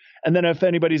at. And then if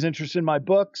anybody's interested in my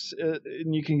books,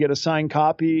 and you can get a signed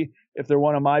copy if they're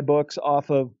one of my books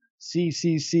off of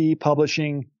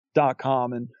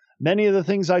cccpublishing.com. And many of the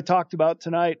things I talked about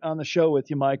tonight on the show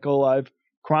with you, Michael, I've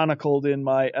chronicled in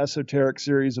my esoteric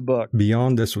series of books.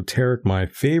 Beyond Esoteric, my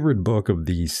favorite book of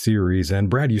the series. And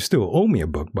Brad, you still owe me a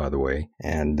book, by the way.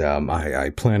 And I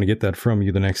plan to get that from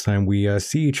you the next time we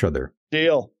see each other.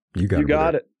 Deal. You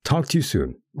got it. Talk to you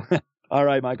soon. All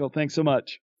right, Michael. Thanks so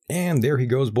much. And there he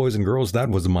goes, boys and girls. That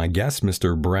was my guest,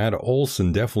 Mr. Brad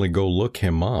Olsen. Definitely go look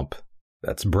him up.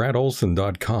 That's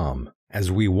bradolsen.com.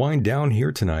 As we wind down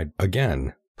here tonight,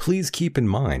 again, please keep in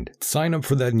mind, sign up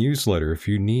for that newsletter if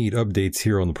you need updates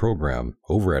here on the program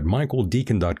over at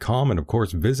michaeldeacon.com, and of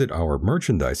course visit our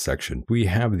merchandise section. We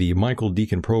have the Michael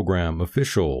Deacon Program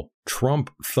official Trump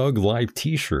Thug Life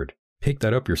t-shirt. Pick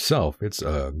that up yourself. It's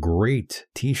a great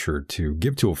t-shirt to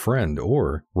give to a friend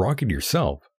or rock it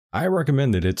yourself. I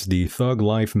recommend it. It's the Thug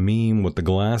Life meme with the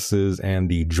glasses and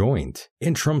the joint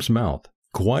in Trump's mouth.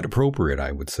 Quite appropriate,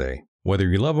 I would say. Whether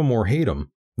you love him or hate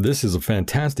him, this is a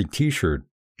fantastic t-shirt.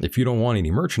 If you don't want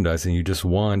any merchandise and you just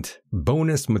want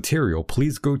bonus material,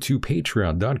 please go to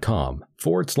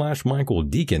patreon.com/Michael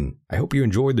Deacon. I hope you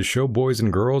enjoyed the show, boys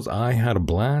and girls. I had a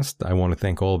blast. I want to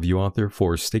thank all of you out there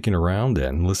for sticking around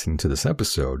and listening to this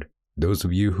episode. Those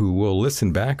of you who will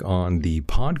listen back on the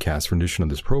podcast rendition of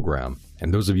this program,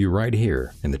 and those of you right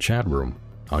here in the chat room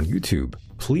on YouTube,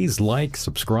 please like,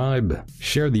 subscribe,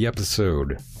 share the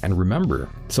episode. And remember,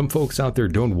 some folks out there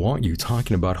don't want you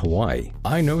talking about Hawaii.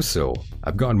 I know so.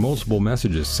 I've gotten multiple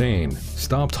messages saying,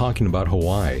 stop talking about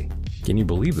Hawaii. Can you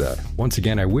believe that? Once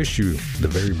again, I wish you the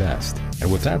very best.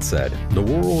 And with that said, the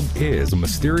world is a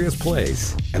mysterious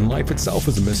place, and life itself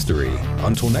is a mystery.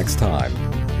 Until next time,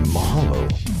 mahalo.